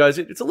 She goes,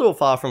 "It's a little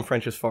far from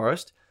French's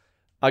Forest."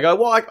 I go,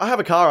 "Well, I have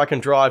a car I can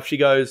drive." She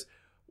goes,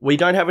 "We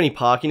don't have any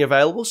parking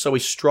available, so we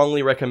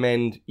strongly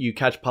recommend you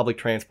catch public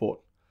transport."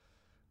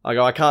 I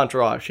go, "I can't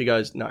drive." She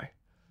goes, "No."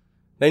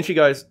 Then she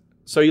goes,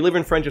 "So you live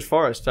in French's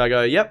Forest?" I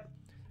go, "Yep."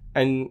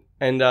 And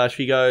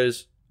she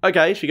goes,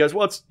 "Okay." She goes,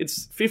 "Well,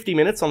 it's 50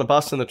 minutes on the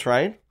bus and the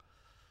train."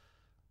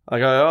 I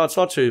go, "Oh, it's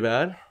not too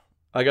bad."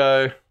 I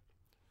go,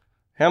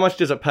 "How much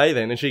does it pay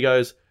then?" And she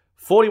goes,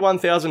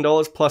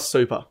 $41,000 plus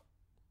super.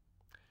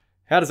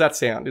 How does that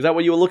sound? Is that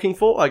what you were looking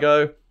for? I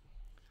go,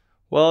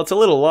 "Well, it's a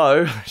little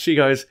low." She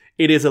goes,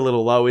 "It is a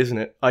little low, isn't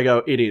it?" I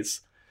go, "It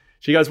is."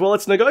 She goes, "Well,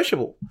 it's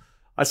negotiable."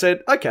 I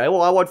said, "Okay,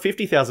 well, I want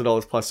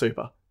 $50,000 plus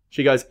super."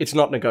 She goes, "It's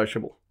not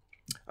negotiable."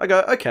 I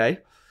go, "Okay."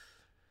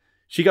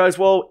 She goes,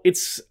 "Well,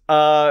 it's,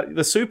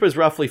 the super is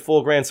roughly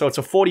 $4,000, so it's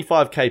a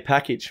 45K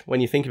package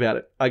when you think about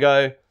it." I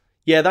go,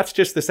 "Yeah, that's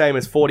just the same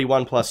as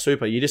 41 plus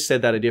super. You just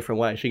said that a different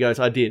way." She goes,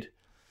 "I did."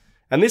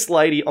 And this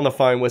lady on the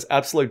phone was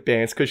absolute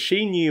bants because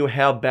she knew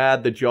how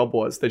bad the job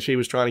was that she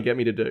was trying to get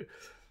me to do.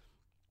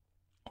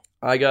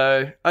 I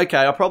go,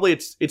 "Okay,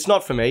 it's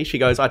not for me." She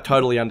goes, "I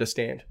totally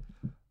understand.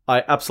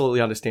 I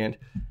absolutely understand."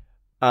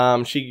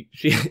 I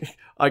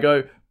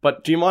go,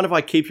 "But do you mind if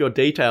I keep your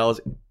details,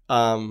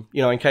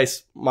 in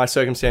case my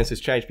circumstances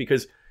change?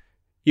 Because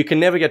you can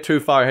never get too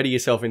far ahead of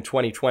yourself in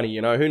 2020,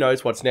 you know, who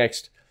knows what's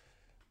next."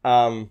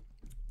 I'm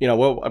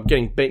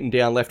getting beaten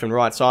down left and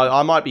right, so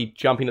I might be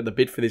jumping at the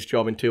bit for this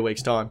job in 2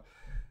 weeks' time.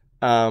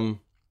 But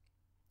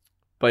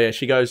yeah,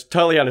 she goes,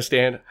 "Totally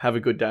understand. Have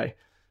a good day."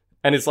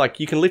 And it's like,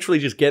 you can literally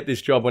just get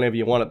this job whenever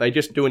you want it. They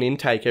just do an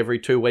intake every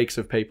 2 weeks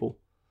of people.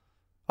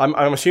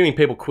 I'm assuming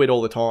people quit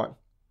all the time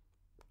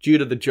due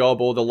to the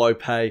job or the low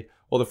pay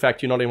or the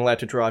fact you're not even allowed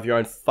to drive your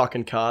own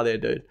fucking car there,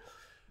 dude.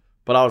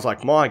 But I was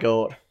like, my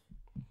God.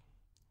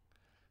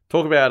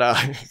 Talk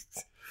about,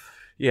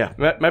 yeah,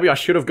 maybe I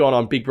should have gone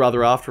on Big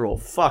Brother after all.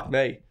 Fuck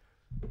me.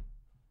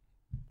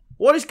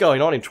 What is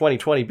going on in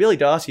 2020? Billy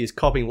Darcy is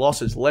copping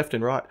losses left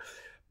and right.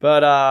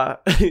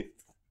 But,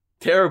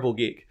 terrible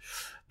gig.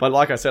 But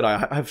like I said,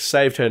 I have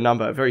saved her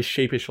number very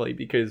sheepishly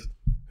because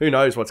who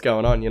knows what's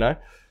going on, you know?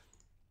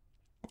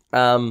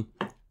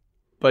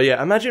 But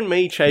yeah, imagine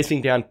me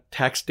chasing down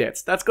tax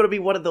debts. That's got to be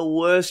one of the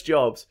worst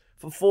jobs.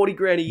 For 40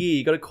 grand a year,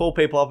 you got to call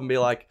people up and be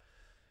like,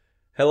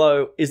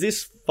 "Hello, is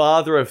this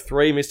father of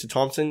three, Mr.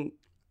 Thompson?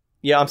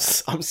 Yeah,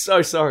 I'm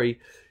so sorry.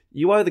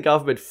 You owe the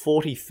government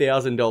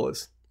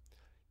 $40,000.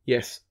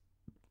 Yes.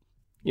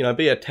 You know,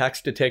 be a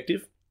tax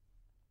detective.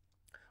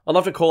 I'd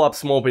love to call up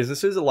small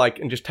businesses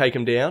and just take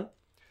them down.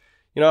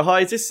 You know, "Hi,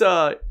 is this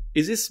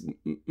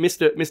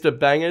Mr.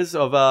 Bangers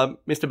of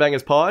Mr.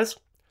 Bangers Pies?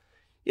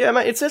 Yeah,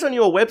 mate, it says on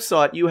your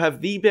website you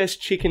have the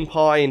best chicken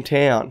pie in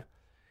town.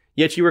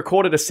 Yet you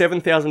recorded a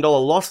 $7,000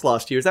 loss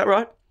last year. Is that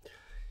right?"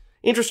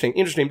 Interesting,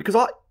 because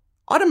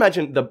I'd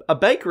imagine a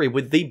bakery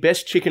with the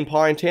best chicken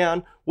pie in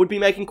town would be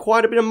making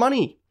quite a bit of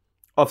money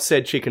off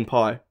said chicken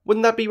pie.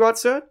 Wouldn't that be right,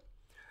 sir?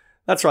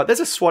 That's right. There's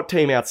a SWAT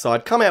team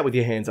outside. Come out with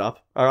your hands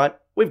up. All right.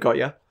 We've got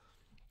you.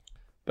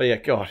 But yeah,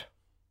 God,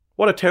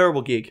 what a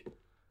terrible gig.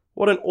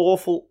 What an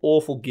awful,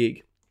 awful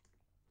gig.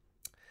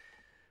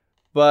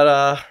 But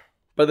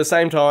at the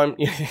same time,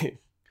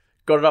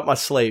 got it up my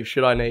sleeve,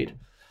 should I need.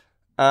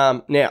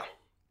 Now,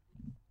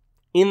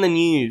 in the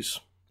news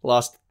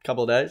last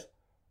couple of days,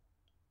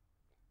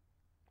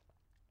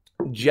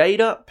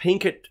 Jada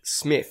Pinkett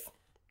Smith,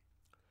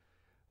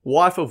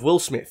 wife of Will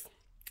Smith,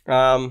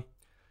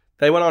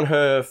 they went on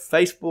her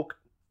Facebook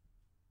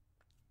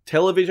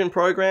television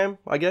program,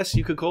 I guess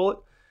you could call it.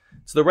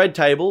 It's the Red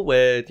Table,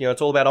 where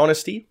it's all about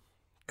honesty.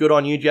 Good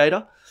on you,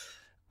 Jada.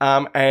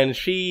 And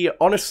she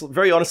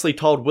very honestly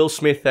told Will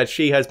Smith that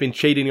she has been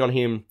cheating on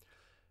him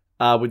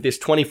with this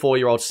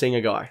 24-year-old singer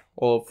guy,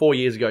 or 4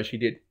 years ago she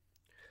did.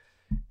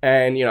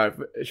 And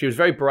she was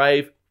very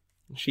brave.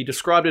 She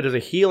described it as a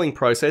healing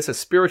process, a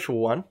spiritual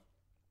one.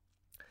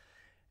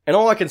 And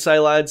all I can say,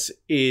 lads,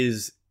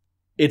 is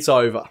it's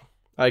over,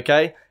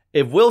 okay?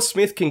 If Will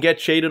Smith can get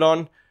cheated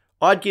on,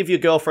 I'd give your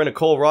girlfriend a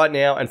call right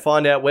now and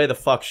find out where the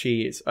fuck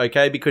she is,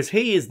 okay? Because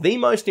he is the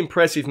most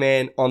impressive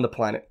man on the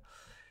planet.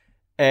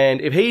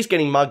 And if he's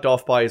getting mugged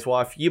off by his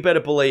wife, you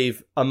better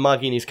believe a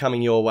mugging is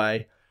coming your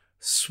way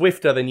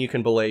swifter than you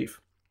can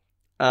believe.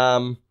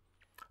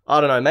 I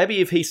don't know,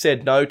 maybe if he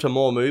said no to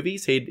more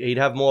movies, he'd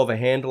have more of a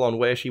handle on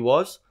where she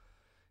was.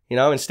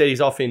 Instead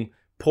he's off in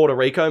Puerto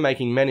Rico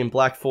making Men in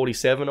Black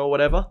 47 or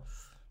whatever.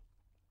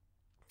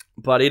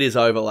 But it is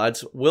over,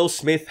 lads. Will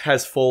Smith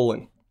has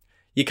fallen.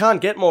 You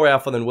can't get more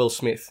alpha than Will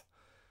Smith.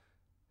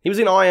 He was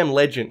in I Am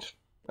Legend,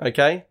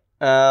 okay?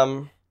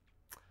 I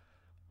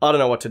don't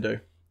know what to do.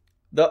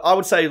 I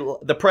would say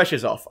the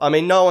pressure's off. I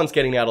mean, no one's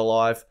getting out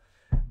alive.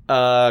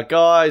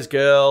 Guys,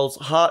 girls,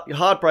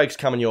 heartbreak's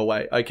coming your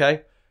way,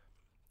 okay?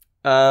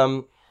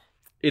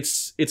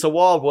 It's a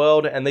wild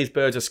world, and these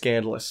birds are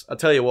scandalous. I'll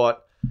tell you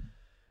what.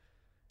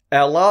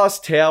 Our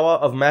last tower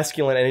of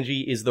masculine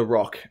energy is The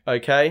Rock,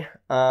 okay?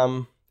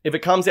 If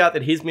it comes out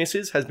that his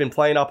missus has been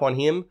playing up on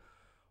him,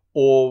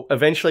 or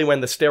eventually when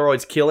the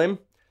steroids kill him,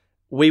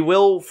 we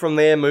will from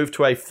there move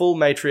to a full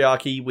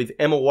matriarchy with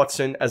Emma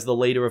Watson as the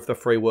leader of the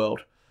free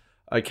world.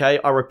 Okay,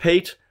 I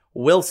repeat,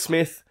 Will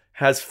Smith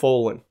has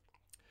fallen.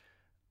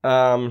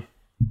 I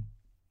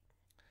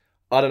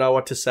don't know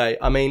what to say.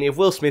 I mean, if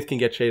Will Smith can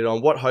get cheated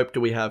on, what hope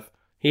do we have?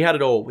 He had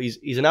it all.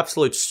 He's an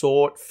absolute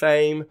sort.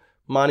 Fame,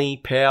 money,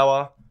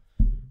 power,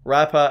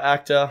 rapper,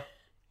 actor.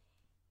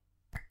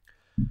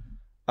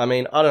 I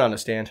mean, I don't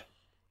understand.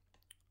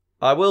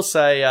 I will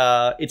say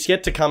it's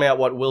yet to come out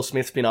what Will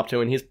Smith's been up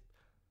to in his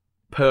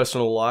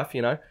personal life,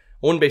 I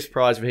wouldn't be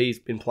surprised if he's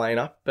been playing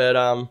up. But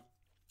Jada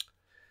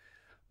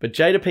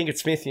Pinkett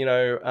Smith,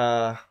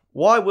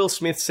 why Will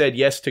Smith said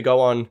yes to go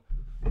on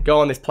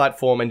this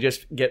platform and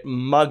just get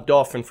mugged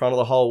off in front of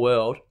the whole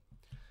world.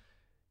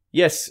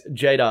 Yes,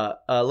 Jada,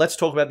 let's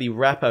talk about the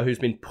rapper who's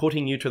been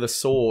putting you to the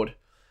sword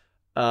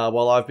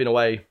while I've been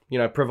away,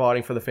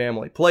 providing for the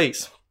family.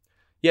 Please.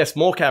 Yes,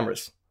 more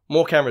cameras.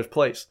 More cameras,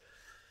 please.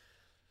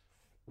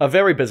 A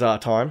very bizarre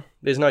time.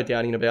 There's no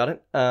doubting about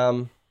it.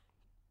 And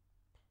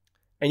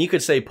you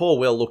could see poor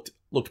Will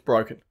looked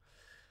broken.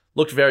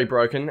 Looked very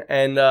broken.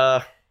 And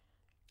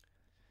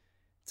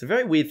it's a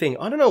very weird thing.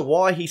 I don't know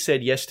why he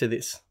said yes to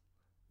this.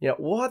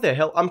 Why the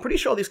hell? I'm pretty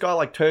sure this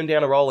guy turned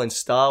down a role in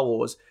Star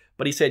Wars,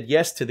 but he said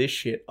yes to this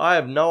shit. I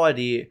have no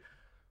idea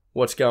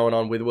what's going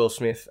on with Will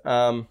Smith.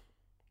 Jaden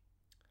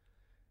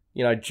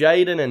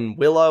and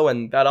Willow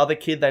and that other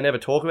kid they never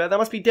talk about, they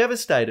must be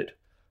devastated.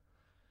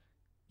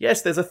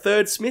 Yes, there's a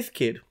third Smith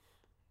kid.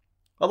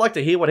 I'd like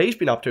to hear what he's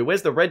been up to.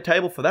 Where's the red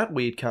table for that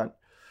weird cunt?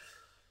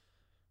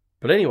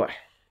 But anyway,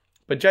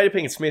 Jada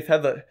Pinkett Smith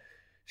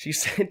she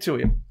said to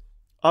him,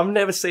 I've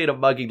never seen a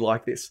mugging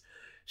like this.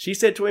 She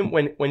said to him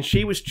when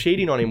she was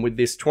cheating on him with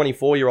this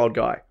 24-year-old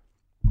guy,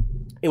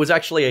 it was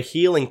actually a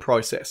healing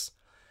process.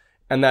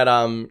 And that,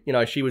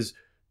 it was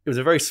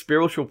a very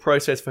spiritual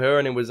process for her,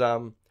 and it was,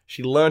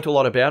 she learnt a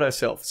lot about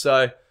herself.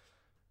 So,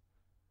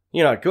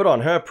 good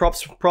on her.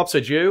 Props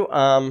are due.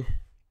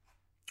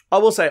 I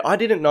will say, I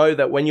didn't know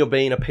that when you're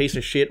being a piece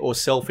of shit or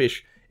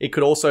selfish, it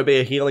could also be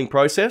a healing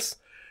process.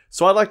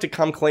 So I'd like to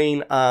come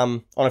clean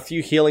on a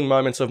few healing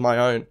moments of my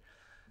own,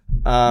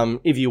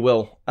 if you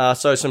will.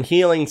 So some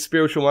healing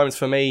spiritual moments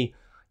for me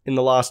in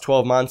the last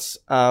 12 months.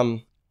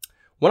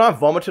 When I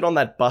vomited on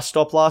that bus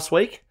stop last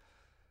week,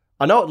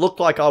 I know it looked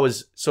like I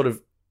was sort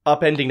of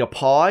upending a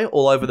pie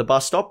all over the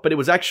bus stop, but it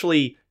was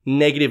actually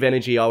negative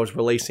energy I was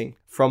releasing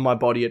from my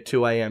body at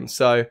 2 a.m.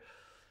 So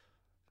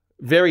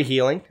very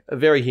healing.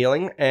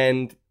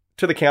 And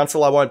to the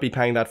council, I won't be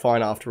paying that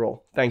fine after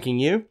all. Thanking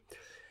you.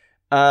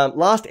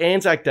 Last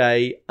Anzac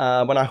Day,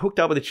 when I hooked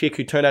up with a chick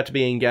who turned out to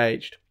be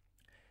engaged.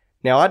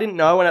 Now, I didn't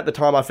know, and at the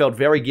time I felt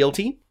very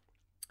guilty.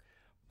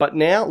 But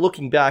now,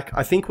 looking back,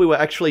 I think we were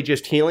actually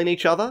just healing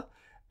each other.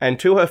 And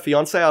to her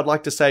fiancé, I'd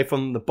like to say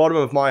from the bottom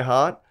of my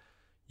heart,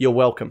 you're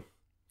welcome.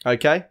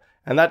 Okay?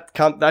 And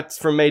that's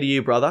from me to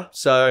you, brother.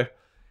 So,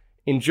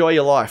 enjoy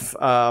your life.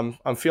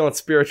 I'm feeling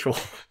spiritual.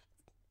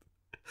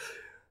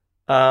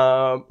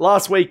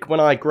 Last week when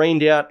I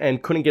greened out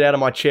and couldn't get out of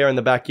my chair in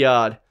the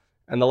backyard,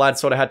 and the lad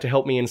sort of had to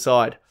help me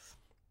inside.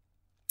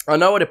 I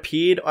know it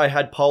appeared I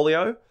had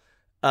polio,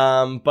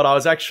 but I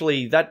was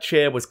actually, that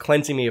chair was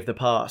cleansing me of the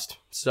past.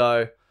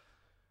 So,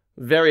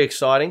 very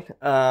exciting.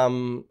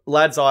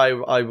 Lads,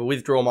 I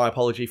withdraw my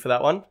apology for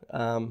that one.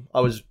 I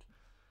was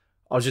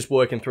just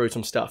working through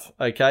some stuff,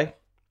 okay?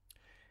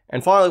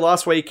 And finally,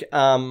 last week,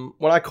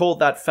 when I called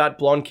that fat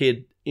blonde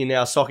kid in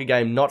our soccer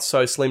game not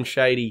so Slim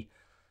Shady,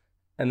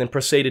 and then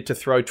proceeded to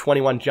throw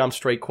 21 Jump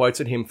Street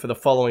quotes at him for the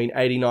following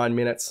 89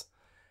 minutes.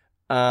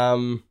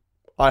 I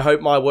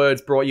hope my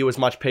words brought you as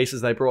much peace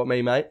as they brought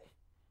me, mate.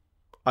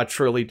 I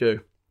truly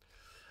do.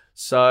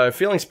 So,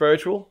 feeling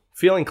spiritual,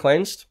 feeling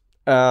cleansed,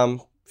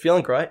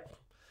 feeling great.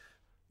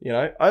 You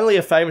know, only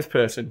a famous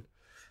person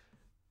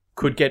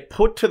could get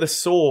put to the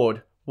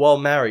sword while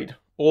married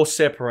or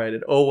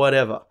separated or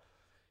whatever.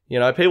 You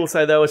know, people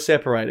say they were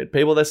separated.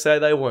 People that say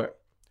they weren't.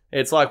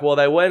 It's like, well,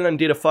 they went and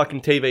did a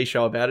fucking TV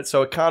show about it,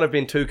 so it can't have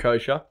been too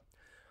kosher.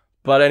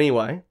 But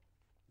anyway.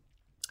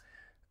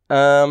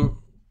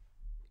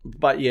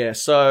 But yeah,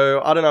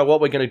 so I don't know what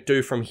we're going to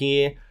do from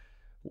here.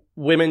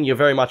 Women, you're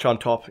very much on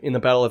top in the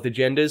battle of the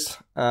genders.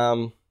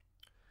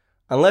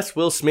 Unless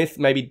Will Smith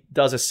maybe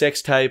does a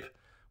sex tape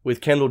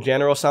with Kendall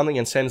Jenner or something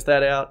and sends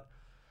that out.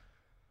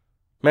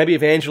 Maybe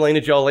if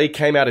Angelina Jolie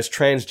came out as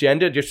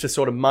transgender just to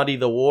sort of muddy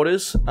the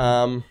waters.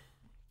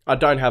 I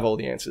don't have all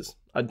the answers.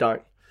 I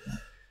don't.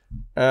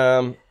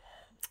 But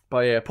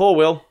yeah, poor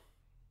Will.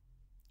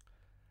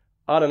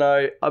 I don't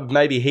know.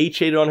 Maybe he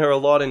cheated on her a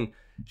lot and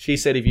she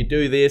said, if you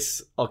do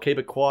this, I'll keep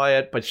it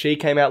quiet. But she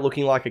came out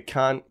looking like a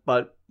cunt.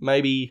 But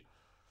maybe,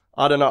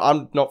 I don't know.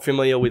 I'm not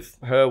familiar with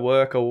her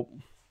work or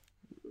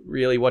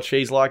really what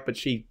she's like. But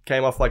she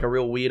came off like a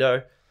real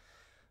weirdo.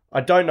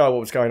 I don't know what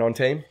was going on,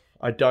 team.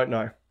 I don't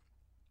know.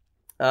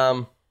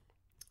 But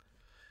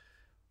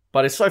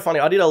it's so funny.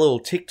 I did a little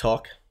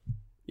TikTok.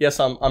 Yes,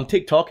 I'm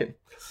TikToking.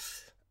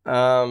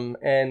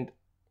 And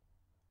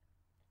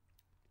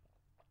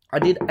I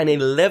did an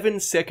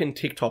 11-second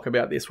TikTok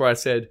about this where I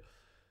said,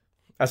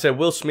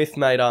 Will Smith,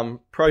 mate,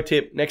 pro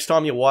tip, next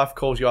time your wife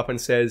calls you up and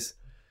says,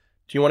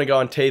 do you want to go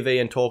on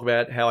TV and talk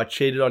about how I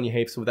cheated on you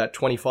heaps with that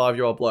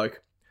 25-year-old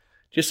bloke?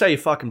 Just say you're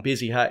fucking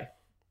busy, hey.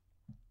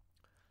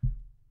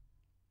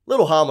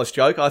 Little harmless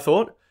joke, I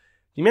thought.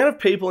 The amount of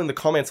people in the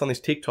comments on this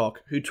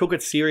TikTok who took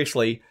it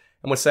seriously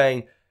and were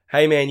saying,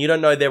 hey man, you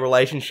don't know their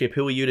relationship,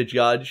 who are you to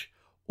judge?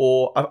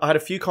 Or I had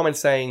a few comments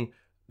saying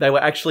they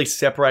were actually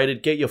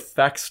separated, get your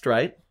facts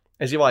straight.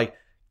 As if I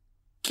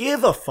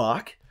give a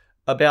fuck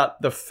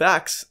about the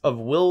facts of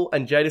Will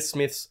and Jada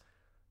Smith's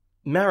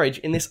marriage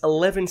in this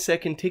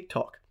 11-second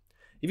TikTok.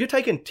 If you're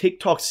taking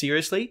TikTok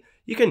seriously,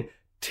 you can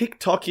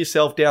TikTok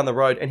yourself down the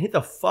road and hit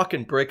the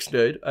fucking bricks,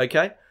 dude,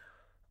 okay?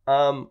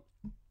 A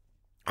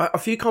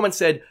few comments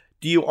said,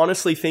 do you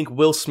honestly think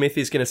Will Smith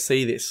is going to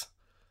see this?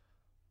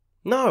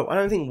 No, I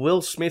don't think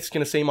Will Smith's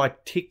going to see my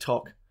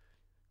TikTok.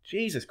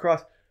 Jesus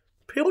Christ.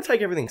 People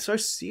take everything so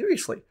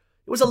seriously.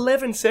 It was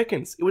 11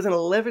 seconds. It was an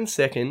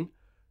 11-second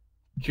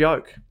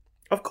joke.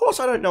 Of course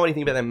I don't know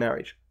anything about their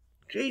marriage.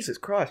 Jesus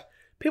Christ.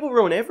 People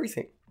ruin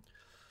everything.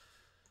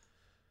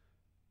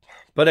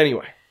 But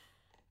anyway.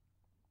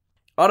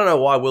 I don't know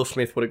why Will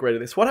Smith would agree to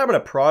this. What happened to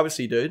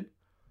privacy, dude?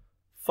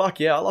 Fuck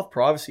yeah, I love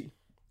privacy.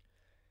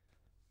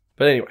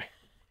 But anyway.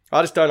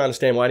 I just don't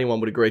understand why anyone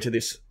would agree to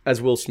this,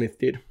 as Will Smith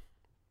did.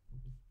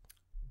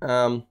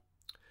 But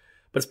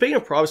speaking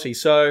of privacy,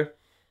 so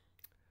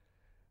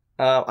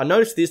I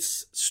noticed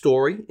this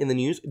story in the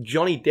news.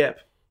 Johnny Depp.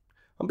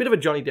 I'm a bit of a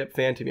Johnny Depp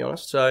fan, to be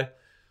honest. So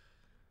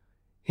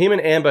him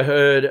and Amber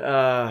Heard.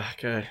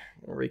 Okay,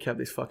 I'll recap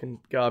this fucking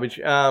garbage.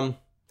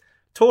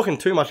 Talking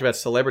too much about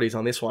celebrities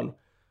on this one.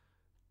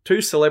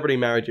 2 celebrity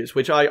marriages,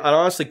 which I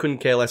honestly couldn't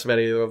care less about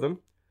either of them.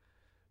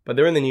 But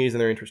they're in the news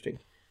and they're interesting.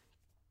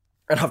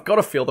 And I've got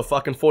to fill the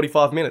fucking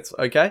 45 minutes,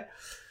 okay?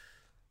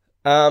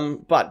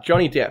 But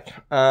Johnny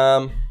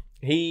Depp,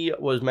 he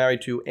was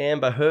married to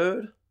Amber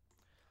Heard.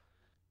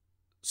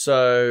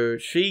 So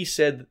she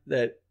said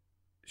that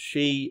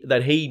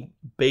he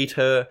beat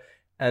her,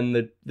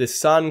 and the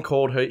son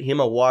called him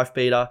a wife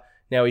beater.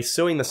 Now he's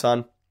suing the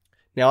son.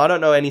 Now I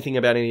don't know anything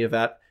about any of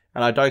that,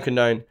 and I don't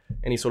condone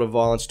any sort of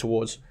violence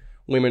towards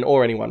women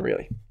or anyone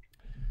really.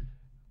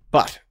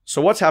 But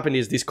so what's happened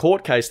is this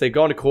court case, they've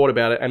gone to court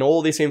about it, and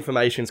all this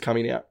information's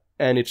coming out,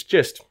 and it's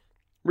just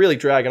really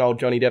dragging old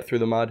Johnny Depp through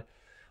the mud.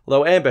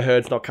 Although Amber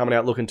Heard's not coming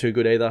out looking too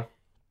good either.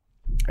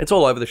 It's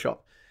all over the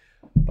shop.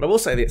 But I will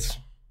say this.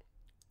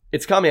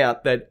 It's come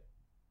out that,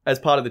 as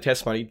part of the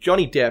testimony,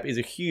 Johnny Depp is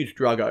a huge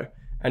druggo,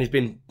 and he's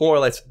been more or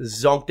less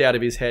zonked out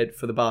of his head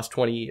for the past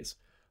 20 years.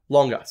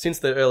 Longer, since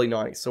the early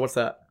 90s. So what's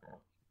that?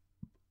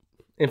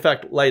 In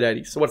fact, late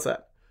 80s. So what's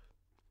that?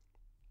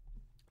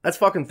 That's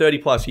fucking 30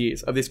 plus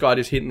years of this guy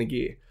just hitting the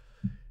gear.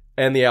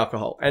 And the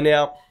alcohol. And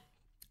now,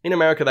 in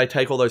America, they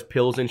take all those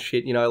pills and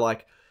shit, you know,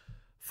 like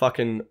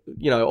fucking,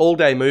 you know, all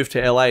day move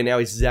to LA. Now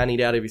he's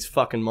zannied out of his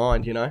fucking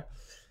mind, you know.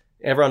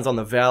 Everyone's on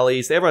the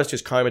valleys. Everyone's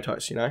just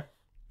comatose, you know.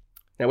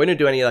 Now, we don't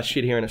do any of that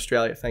shit here in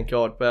Australia, thank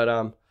God.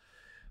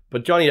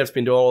 But Johnny Depp's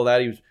been doing all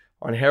that. He was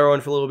on heroin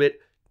for a little bit,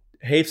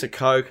 heaps of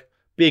coke,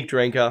 big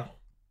drinker,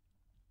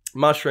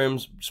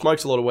 mushrooms,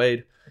 smokes a lot of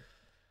weed.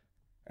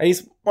 And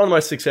he's one of the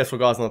most successful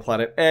guys on the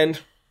planet. And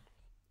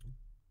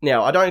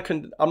now,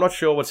 I'm not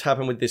sure what's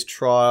happened with this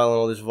trial and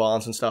all this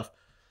violence and stuff.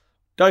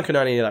 Don't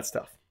condone any of that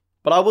stuff.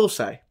 But I will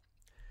say,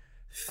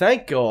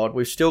 thank God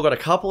we've still got a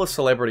couple of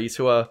celebrities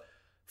who are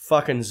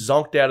fucking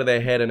zonked out of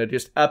their head and are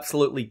just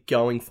absolutely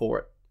going for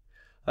it.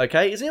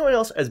 Okay? Is anyone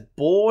else as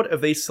bored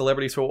of these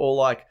celebrities who are all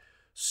like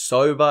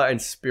sober and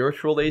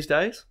spiritual these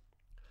days?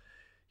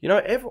 You know,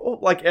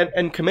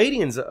 and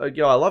comedians,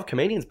 you know, I love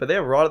comedians, but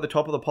they're right at the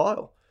top of the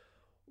pile.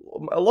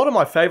 A lot of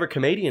my favorite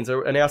comedians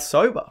are now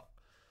sober.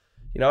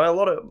 You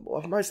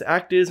know, most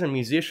actors and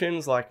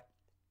musicians, like,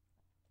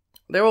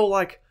 they're all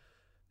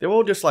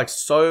just like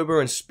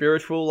sober and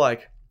spiritual.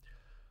 Like, I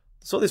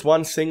saw this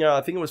one singer,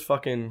 I think it was I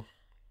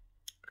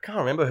can't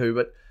remember who,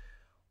 but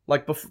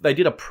like they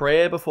did a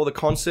prayer before the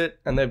concert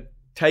and they've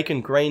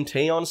taken green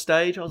tea on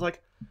stage. I was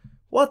like,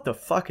 what the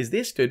fuck is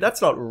this, dude?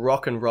 That's not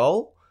rock and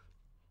roll.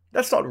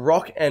 That's not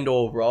rock and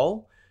or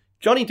roll.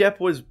 Johnny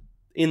Depp was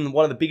in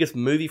one of the biggest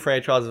movie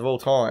franchises of all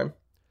time,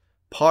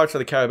 Pirates of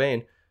the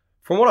Caribbean.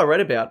 From what I read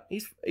about,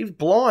 he's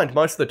blind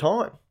most of the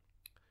time.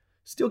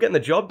 Still getting the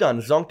job done,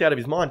 zonked out of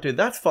his mind. Dude,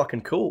 that's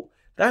fucking cool.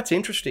 That's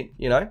interesting,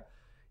 you know?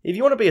 If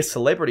you want to be a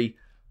celebrity,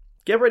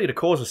 get ready to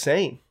cause a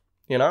scene.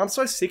 You know, I'm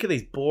so sick of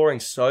these boring,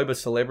 sober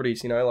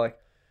celebrities, you know, like,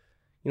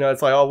 you know,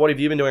 it's like, oh, what have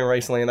you been doing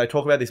recently? And they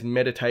talk about this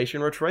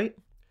meditation retreat.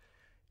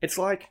 It's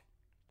like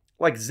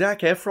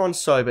Zac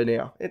Efron's sober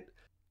now.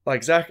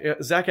 Zac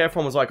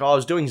Efron was like, oh,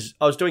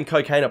 I was doing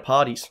cocaine at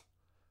parties.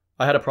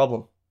 I had a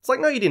problem. It's like,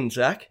 no, you didn't,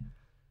 Zac.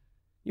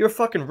 You're a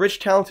fucking rich,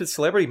 talented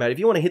celebrity, mate. If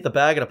you want to hit the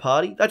bag at a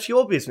party, that's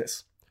your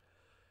business.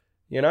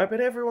 You know, but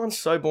everyone's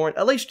so boring.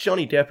 At least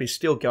Johnny Depp is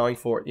still going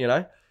for it, you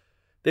know?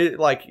 He's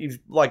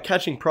like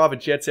catching private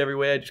jets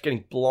everywhere, just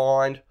getting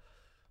blind.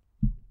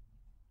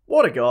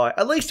 What a guy.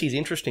 At least he's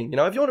interesting, you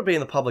know? If you want to be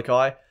in the public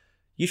eye,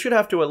 you should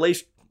have to at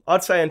least,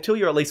 I'd say until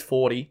you're at least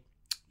 40,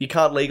 you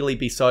can't legally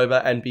be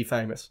sober and be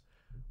famous.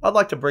 I'd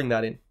like to bring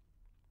that in.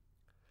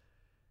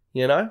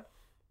 You know?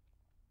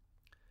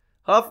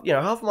 Half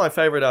of my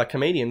favorite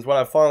comedians, when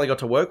I finally got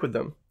to work with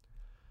them,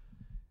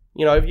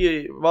 you know,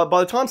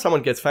 by the time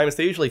someone gets famous,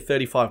 they're usually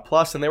 35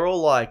 plus, and they're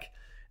all like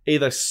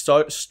either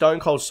stone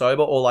cold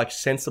sober or like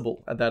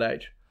sensible at that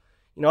age.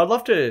 You know, I'd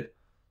love to,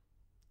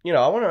 you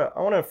know, I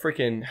want to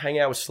freaking hang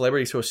out with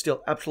celebrities who are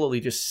still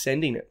absolutely just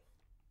sending it.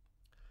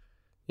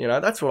 You know,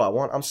 that's what I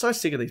want. I'm so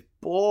sick of these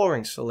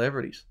boring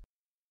celebrities.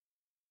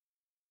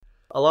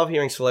 I love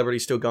hearing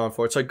celebrities still going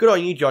for it. So good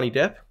on you, Johnny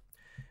Depp.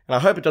 And I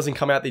hope it doesn't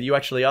come out that you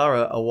actually are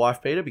a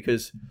wife beater,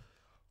 because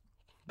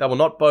that will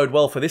not bode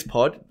well for this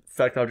pod. In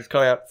fact, I'll just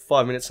come out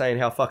 5 minutes saying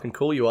how fucking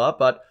cool you are.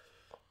 But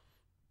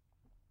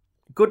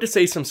good to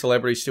see some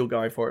celebrities still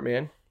going for it,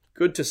 man.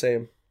 Good to see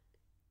them.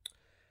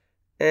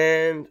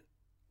 And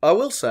I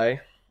will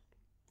say,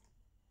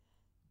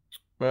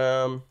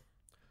 let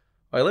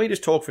me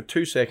just talk for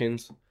 2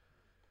 seconds.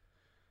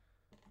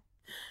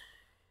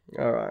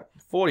 All right,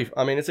 40.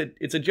 I mean, it's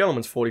a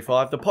gentleman's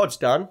 45. The pod's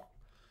done.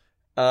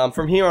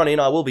 From here on in,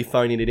 I will be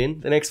phoning it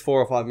in. The next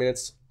 4 or 5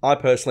 minutes, I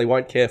personally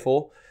won't care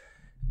for.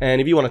 And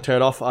if you want to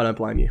turn off, I don't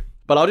blame you.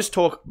 But I'll just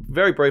talk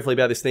very briefly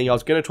about this thing I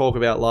was going to talk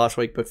about last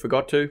week, but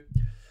forgot to.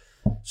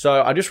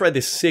 So I just read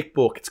this sick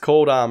book. It's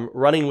called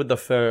Running with the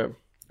Firm.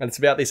 And it's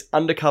about this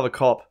undercover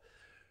cop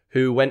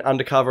who went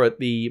undercover at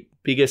the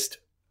biggest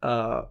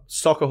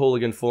soccer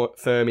hooligan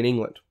firm in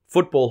England.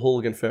 Football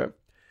hooligan firm.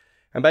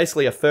 And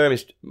basically a firm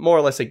is more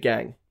or less a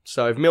gang.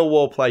 So if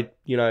Millwall played,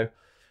 you know,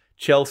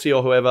 Chelsea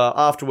or whoever,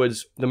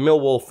 afterwards the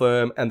Millwall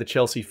firm and the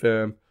Chelsea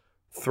firm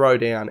throw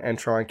down and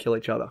try and kill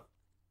each other.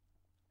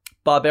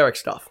 Barbaric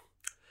stuff.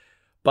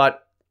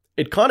 But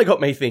it kind of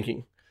got me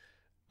thinking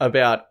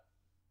about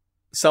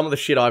some of the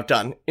shit I've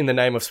done in the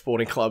name of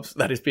sporting clubs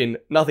that has been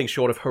nothing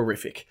short of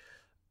horrific.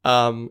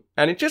 And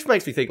it just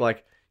makes me think,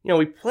 like, you know,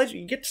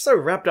 you get so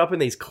wrapped up in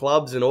these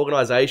clubs and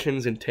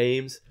organizations and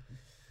teams.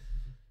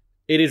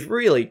 It is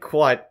really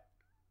quite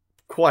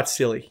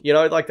silly. You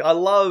know, like, I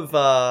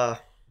love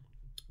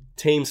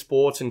team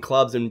sports and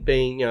clubs and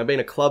being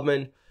a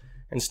clubman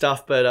and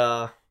stuff,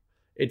 but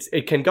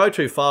it can go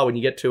too far when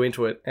you get too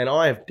into it, and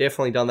I have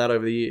definitely done that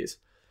over the years.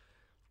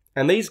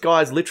 And these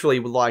guys literally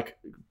would, like,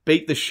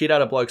 beat the shit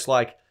out of blokes.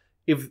 Like,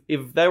 if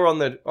they were on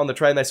the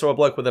train, they saw a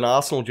bloke with an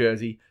Arsenal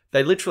jersey,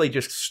 they literally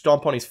just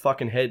stomp on his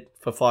fucking head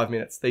for 5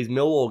 minutes. These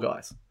Millwall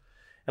guys.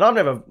 And I've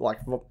never, like,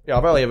 you know,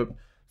 I've only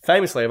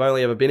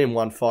ever been in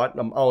one fight.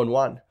 I'm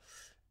 0-1.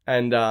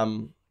 And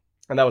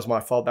that was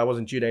my fault. That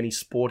wasn't due to any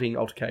sporting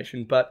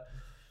altercation. But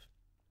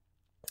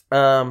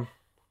yeah,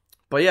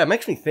 it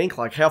makes me think,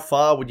 like, how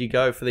far would you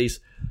go for these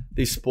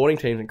sporting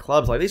teams and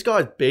clubs? Like, these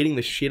guys beating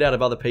the shit out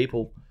of other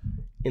people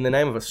in the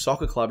name of a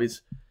soccer club is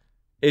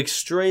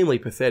extremely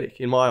pathetic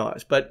in my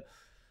eyes. But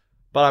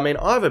I mean,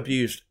 I've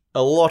abused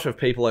a lot of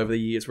people over the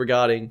years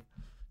regarding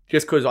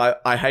just because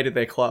I hated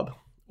their club.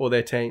 or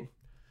their team.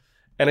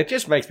 And it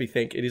just makes me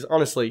think it is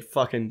honestly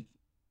fucking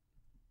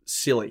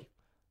silly.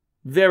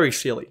 Very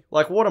silly.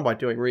 Like, what am I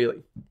doing,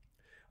 really?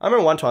 I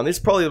remember one time, this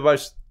is probably one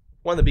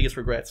of the biggest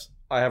regrets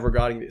I have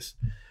regarding this.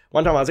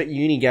 One time I was at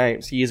uni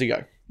games years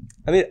ago.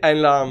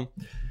 And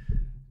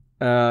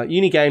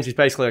uni games is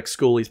basically like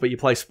schoolies, but you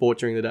play sport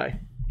during the day.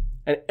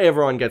 And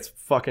everyone gets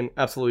fucking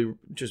absolutely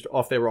just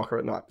off their rocker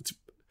at night.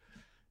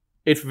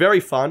 It's very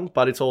fun,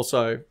 but it's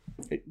also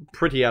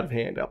pretty out of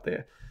hand up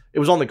there. It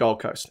was on the Gold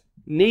Coast.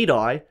 Need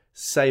I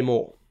say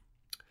more?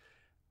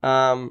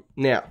 Now,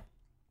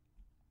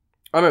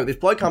 I remember this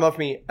bloke come up to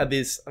me at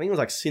this, I think it was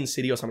like Sin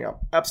City or something. I'm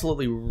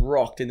absolutely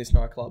rocked in this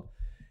nightclub.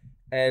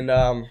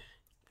 And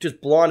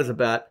just blind as a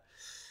bat.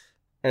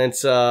 And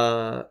it's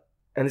and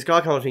this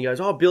guy comes up to me and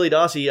goes, "Oh, Billy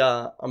Darcy,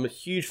 I'm a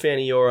huge fan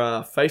of your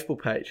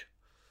Facebook page."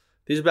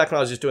 This is back when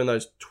I was just doing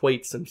those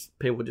tweets and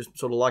people would just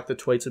sort of like the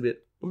tweets a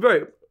bit.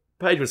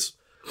 Page was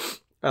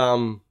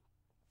a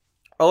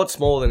lot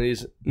smaller than it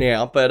is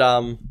now, but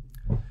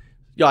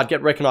yeah, I'd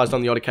get recognised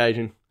on the odd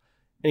occasion.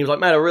 And he was like,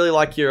 "Mate, I really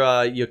like your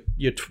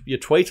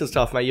tweets and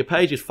stuff, mate. Your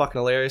page is fucking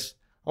hilarious."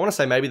 I want to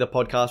say maybe the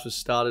podcast was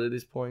started at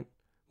this point.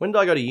 When did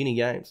I go to uni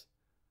games?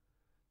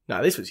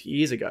 No, this was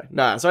years ago.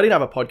 No, so I didn't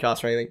have a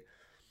podcast or anything.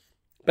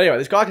 But anyway,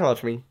 this guy came up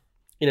to me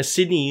in a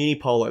Sydney uni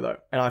polo though,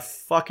 and I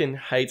fucking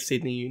hate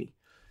Sydney uni.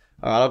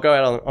 All right, I'll go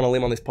out on a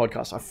limb on this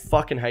podcast. I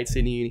fucking hate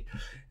Sydney uni.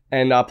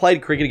 And I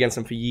played cricket against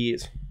them for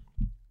years.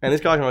 And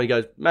this guy came up and he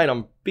goes, "Mate, I'm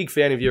a big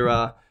fan of your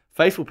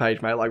Facebook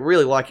page, mate. Like,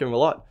 really like him a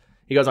lot."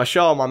 He goes, "I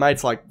show all my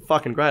mates, like,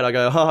 fucking great." I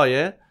go, "Oh,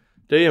 yeah?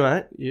 Do you,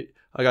 mate?"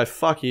 I go,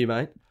 "Fuck you,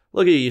 mate.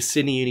 Look at you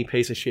Sydney uni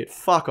piece of shit.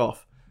 Fuck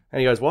off."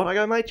 And he goes, "What?" I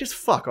go, "Mate, just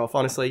fuck off,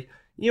 honestly.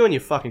 You and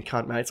your fucking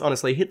cunt mates,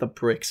 honestly, hit the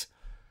bricks."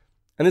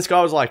 And this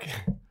guy was like,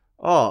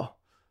 oh,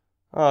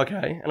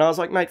 okay. And I was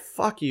like, "Mate,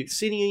 fuck you.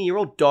 Sydney uni, you're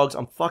all dogs.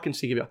 I'm fucking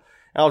sick of you."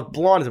 And I was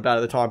blind as a bat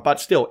at the time, but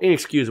still,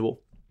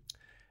 inexcusable.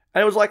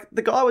 And it was like,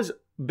 the guy was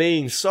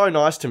being so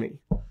nice to me.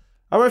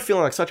 I remember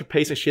feeling like such a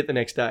piece of shit the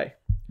next day.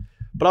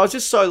 But I was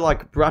just so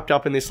like wrapped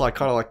up in this like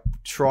kind of like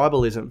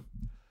tribalism,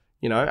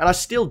 you know? And I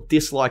still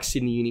dislike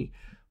Sydney uni,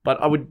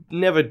 but I would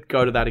never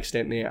go to that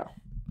extent now.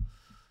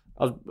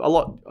 I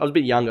was a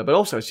bit younger, but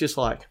also it's just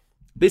like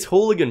this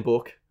hooligan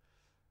book,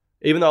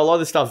 even though a lot of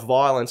this stuff's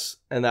violence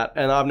and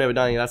I've never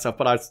done any of that stuff,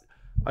 but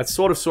I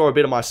sort of saw a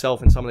bit of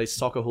myself in some of these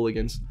soccer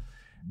hooligans.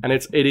 And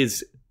it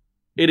is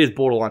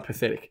borderline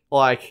pathetic.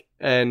 Like,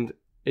 and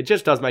it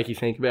just does make you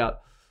think about,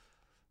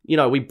 you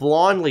know, we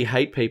blindly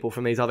hate people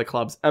from these other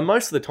clubs. And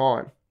most of the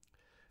time,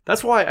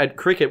 that's why at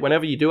cricket,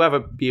 whenever you do have a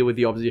beer with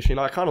the opposition,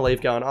 I kind of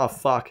leave going, oh,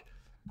 fuck.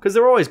 Because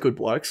they're always good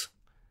blokes.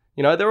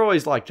 You know, they're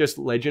always like just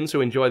legends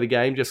who enjoy the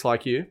game just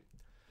like you.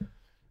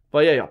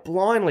 But yeah, I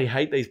blindly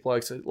hate these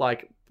blokes.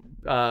 Like,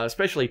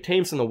 especially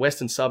teams in the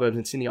western suburbs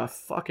in Sydney. I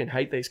fucking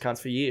hate these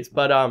cunts for years.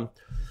 But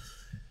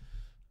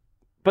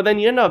then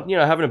you end up, you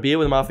know, having a beer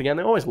with them after the game.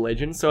 They're always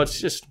legends. So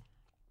it's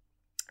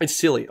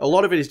silly. A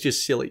lot of it is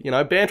just silly. You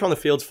know, banter on the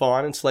field's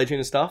fine and sledging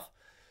and stuff.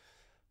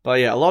 But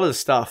yeah, a lot of the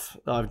stuff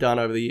that I've done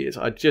over the years,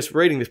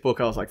 reading this book,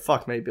 I was like,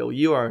 fuck me, Bill,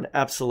 you are an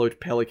absolute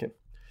pelican.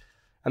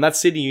 And that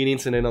Sydney Uni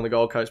incident on the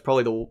Gold Coast, I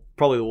wouldn't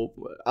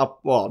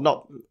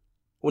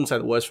say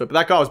the worst for it, but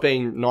that guy was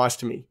being nice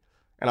to me.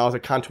 And I was a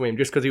cunt to him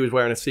just because he was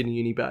wearing a Sydney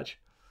Uni badge.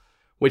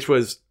 Which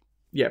was,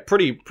 yeah,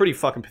 pretty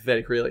fucking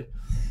pathetic, really.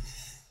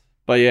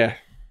 But yeah.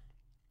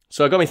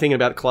 So it got me thinking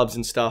about clubs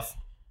and stuff.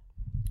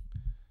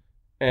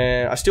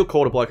 And I still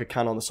called a bloke a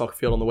cunt on the soccer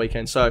field on the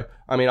weekend. So,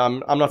 I mean,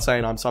 I'm not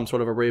saying I'm some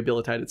sort of a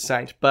rehabilitated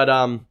saint. But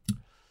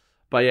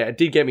yeah, it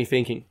did get me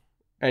thinking.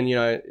 And, you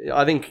know,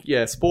 I think,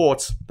 yeah,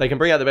 sports, they can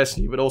bring out the best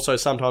in you, but also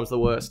sometimes the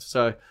worst.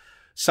 So,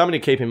 something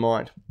to keep in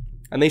mind.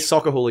 And these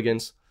soccer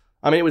hooligans,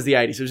 I mean, it was the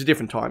 80s. It was a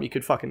different time. You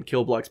could fucking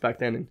kill blokes back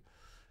then. And,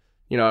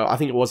 you know, I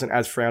think it wasn't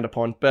as frowned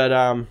upon. But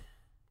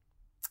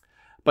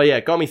yeah,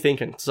 it got me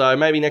thinking. So,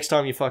 maybe next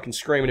time you fucking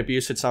screaming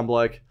abuse at some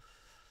bloke,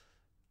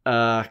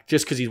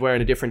 just because he's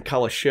wearing a different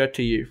colour shirt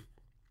to you,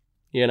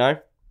 you know?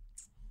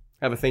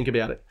 Have a think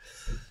about it.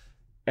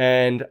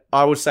 And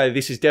I would say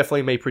this is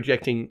definitely me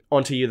projecting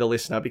onto you, the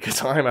listener,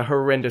 because I am a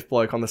horrendous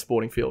bloke on the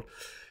sporting field.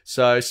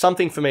 So,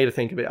 something for me to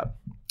think about.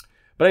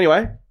 But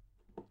anyway,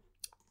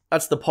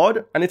 that's the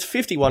pod, and it's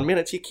 51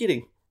 minutes. You're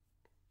kidding.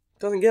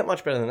 Doesn't get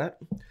much better than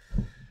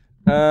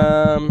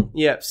that.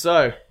 Yeah,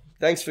 so,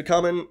 thanks for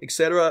coming,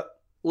 etc.,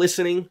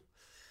 listening,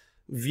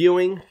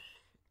 viewing.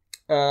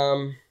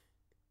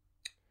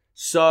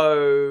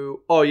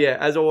 So, oh yeah,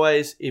 as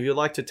always, if you'd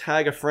like to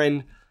tag a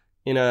friend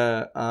in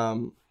a,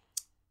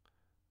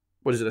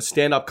 a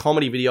stand-up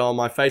comedy video on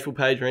my Facebook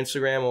page or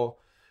Instagram,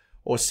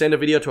 or send a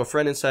video to a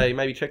friend and say,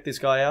 maybe check this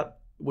guy out,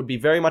 would be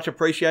very much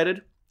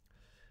appreciated.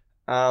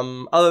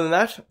 Other than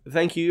that,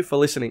 thank you for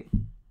listening.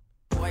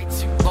 Way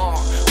too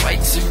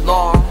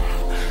long,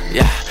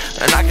 yeah.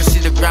 And I can see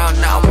the ground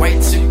now, I'm way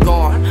too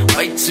gone.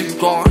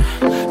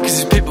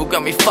 Cause these people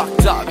got me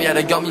fucked up, yeah,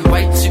 they got me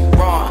way too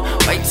wrong.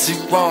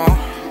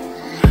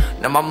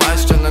 Now my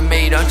mind's trying to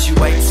me, don't you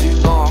wait too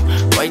long.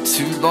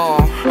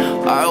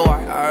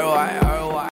 Alright.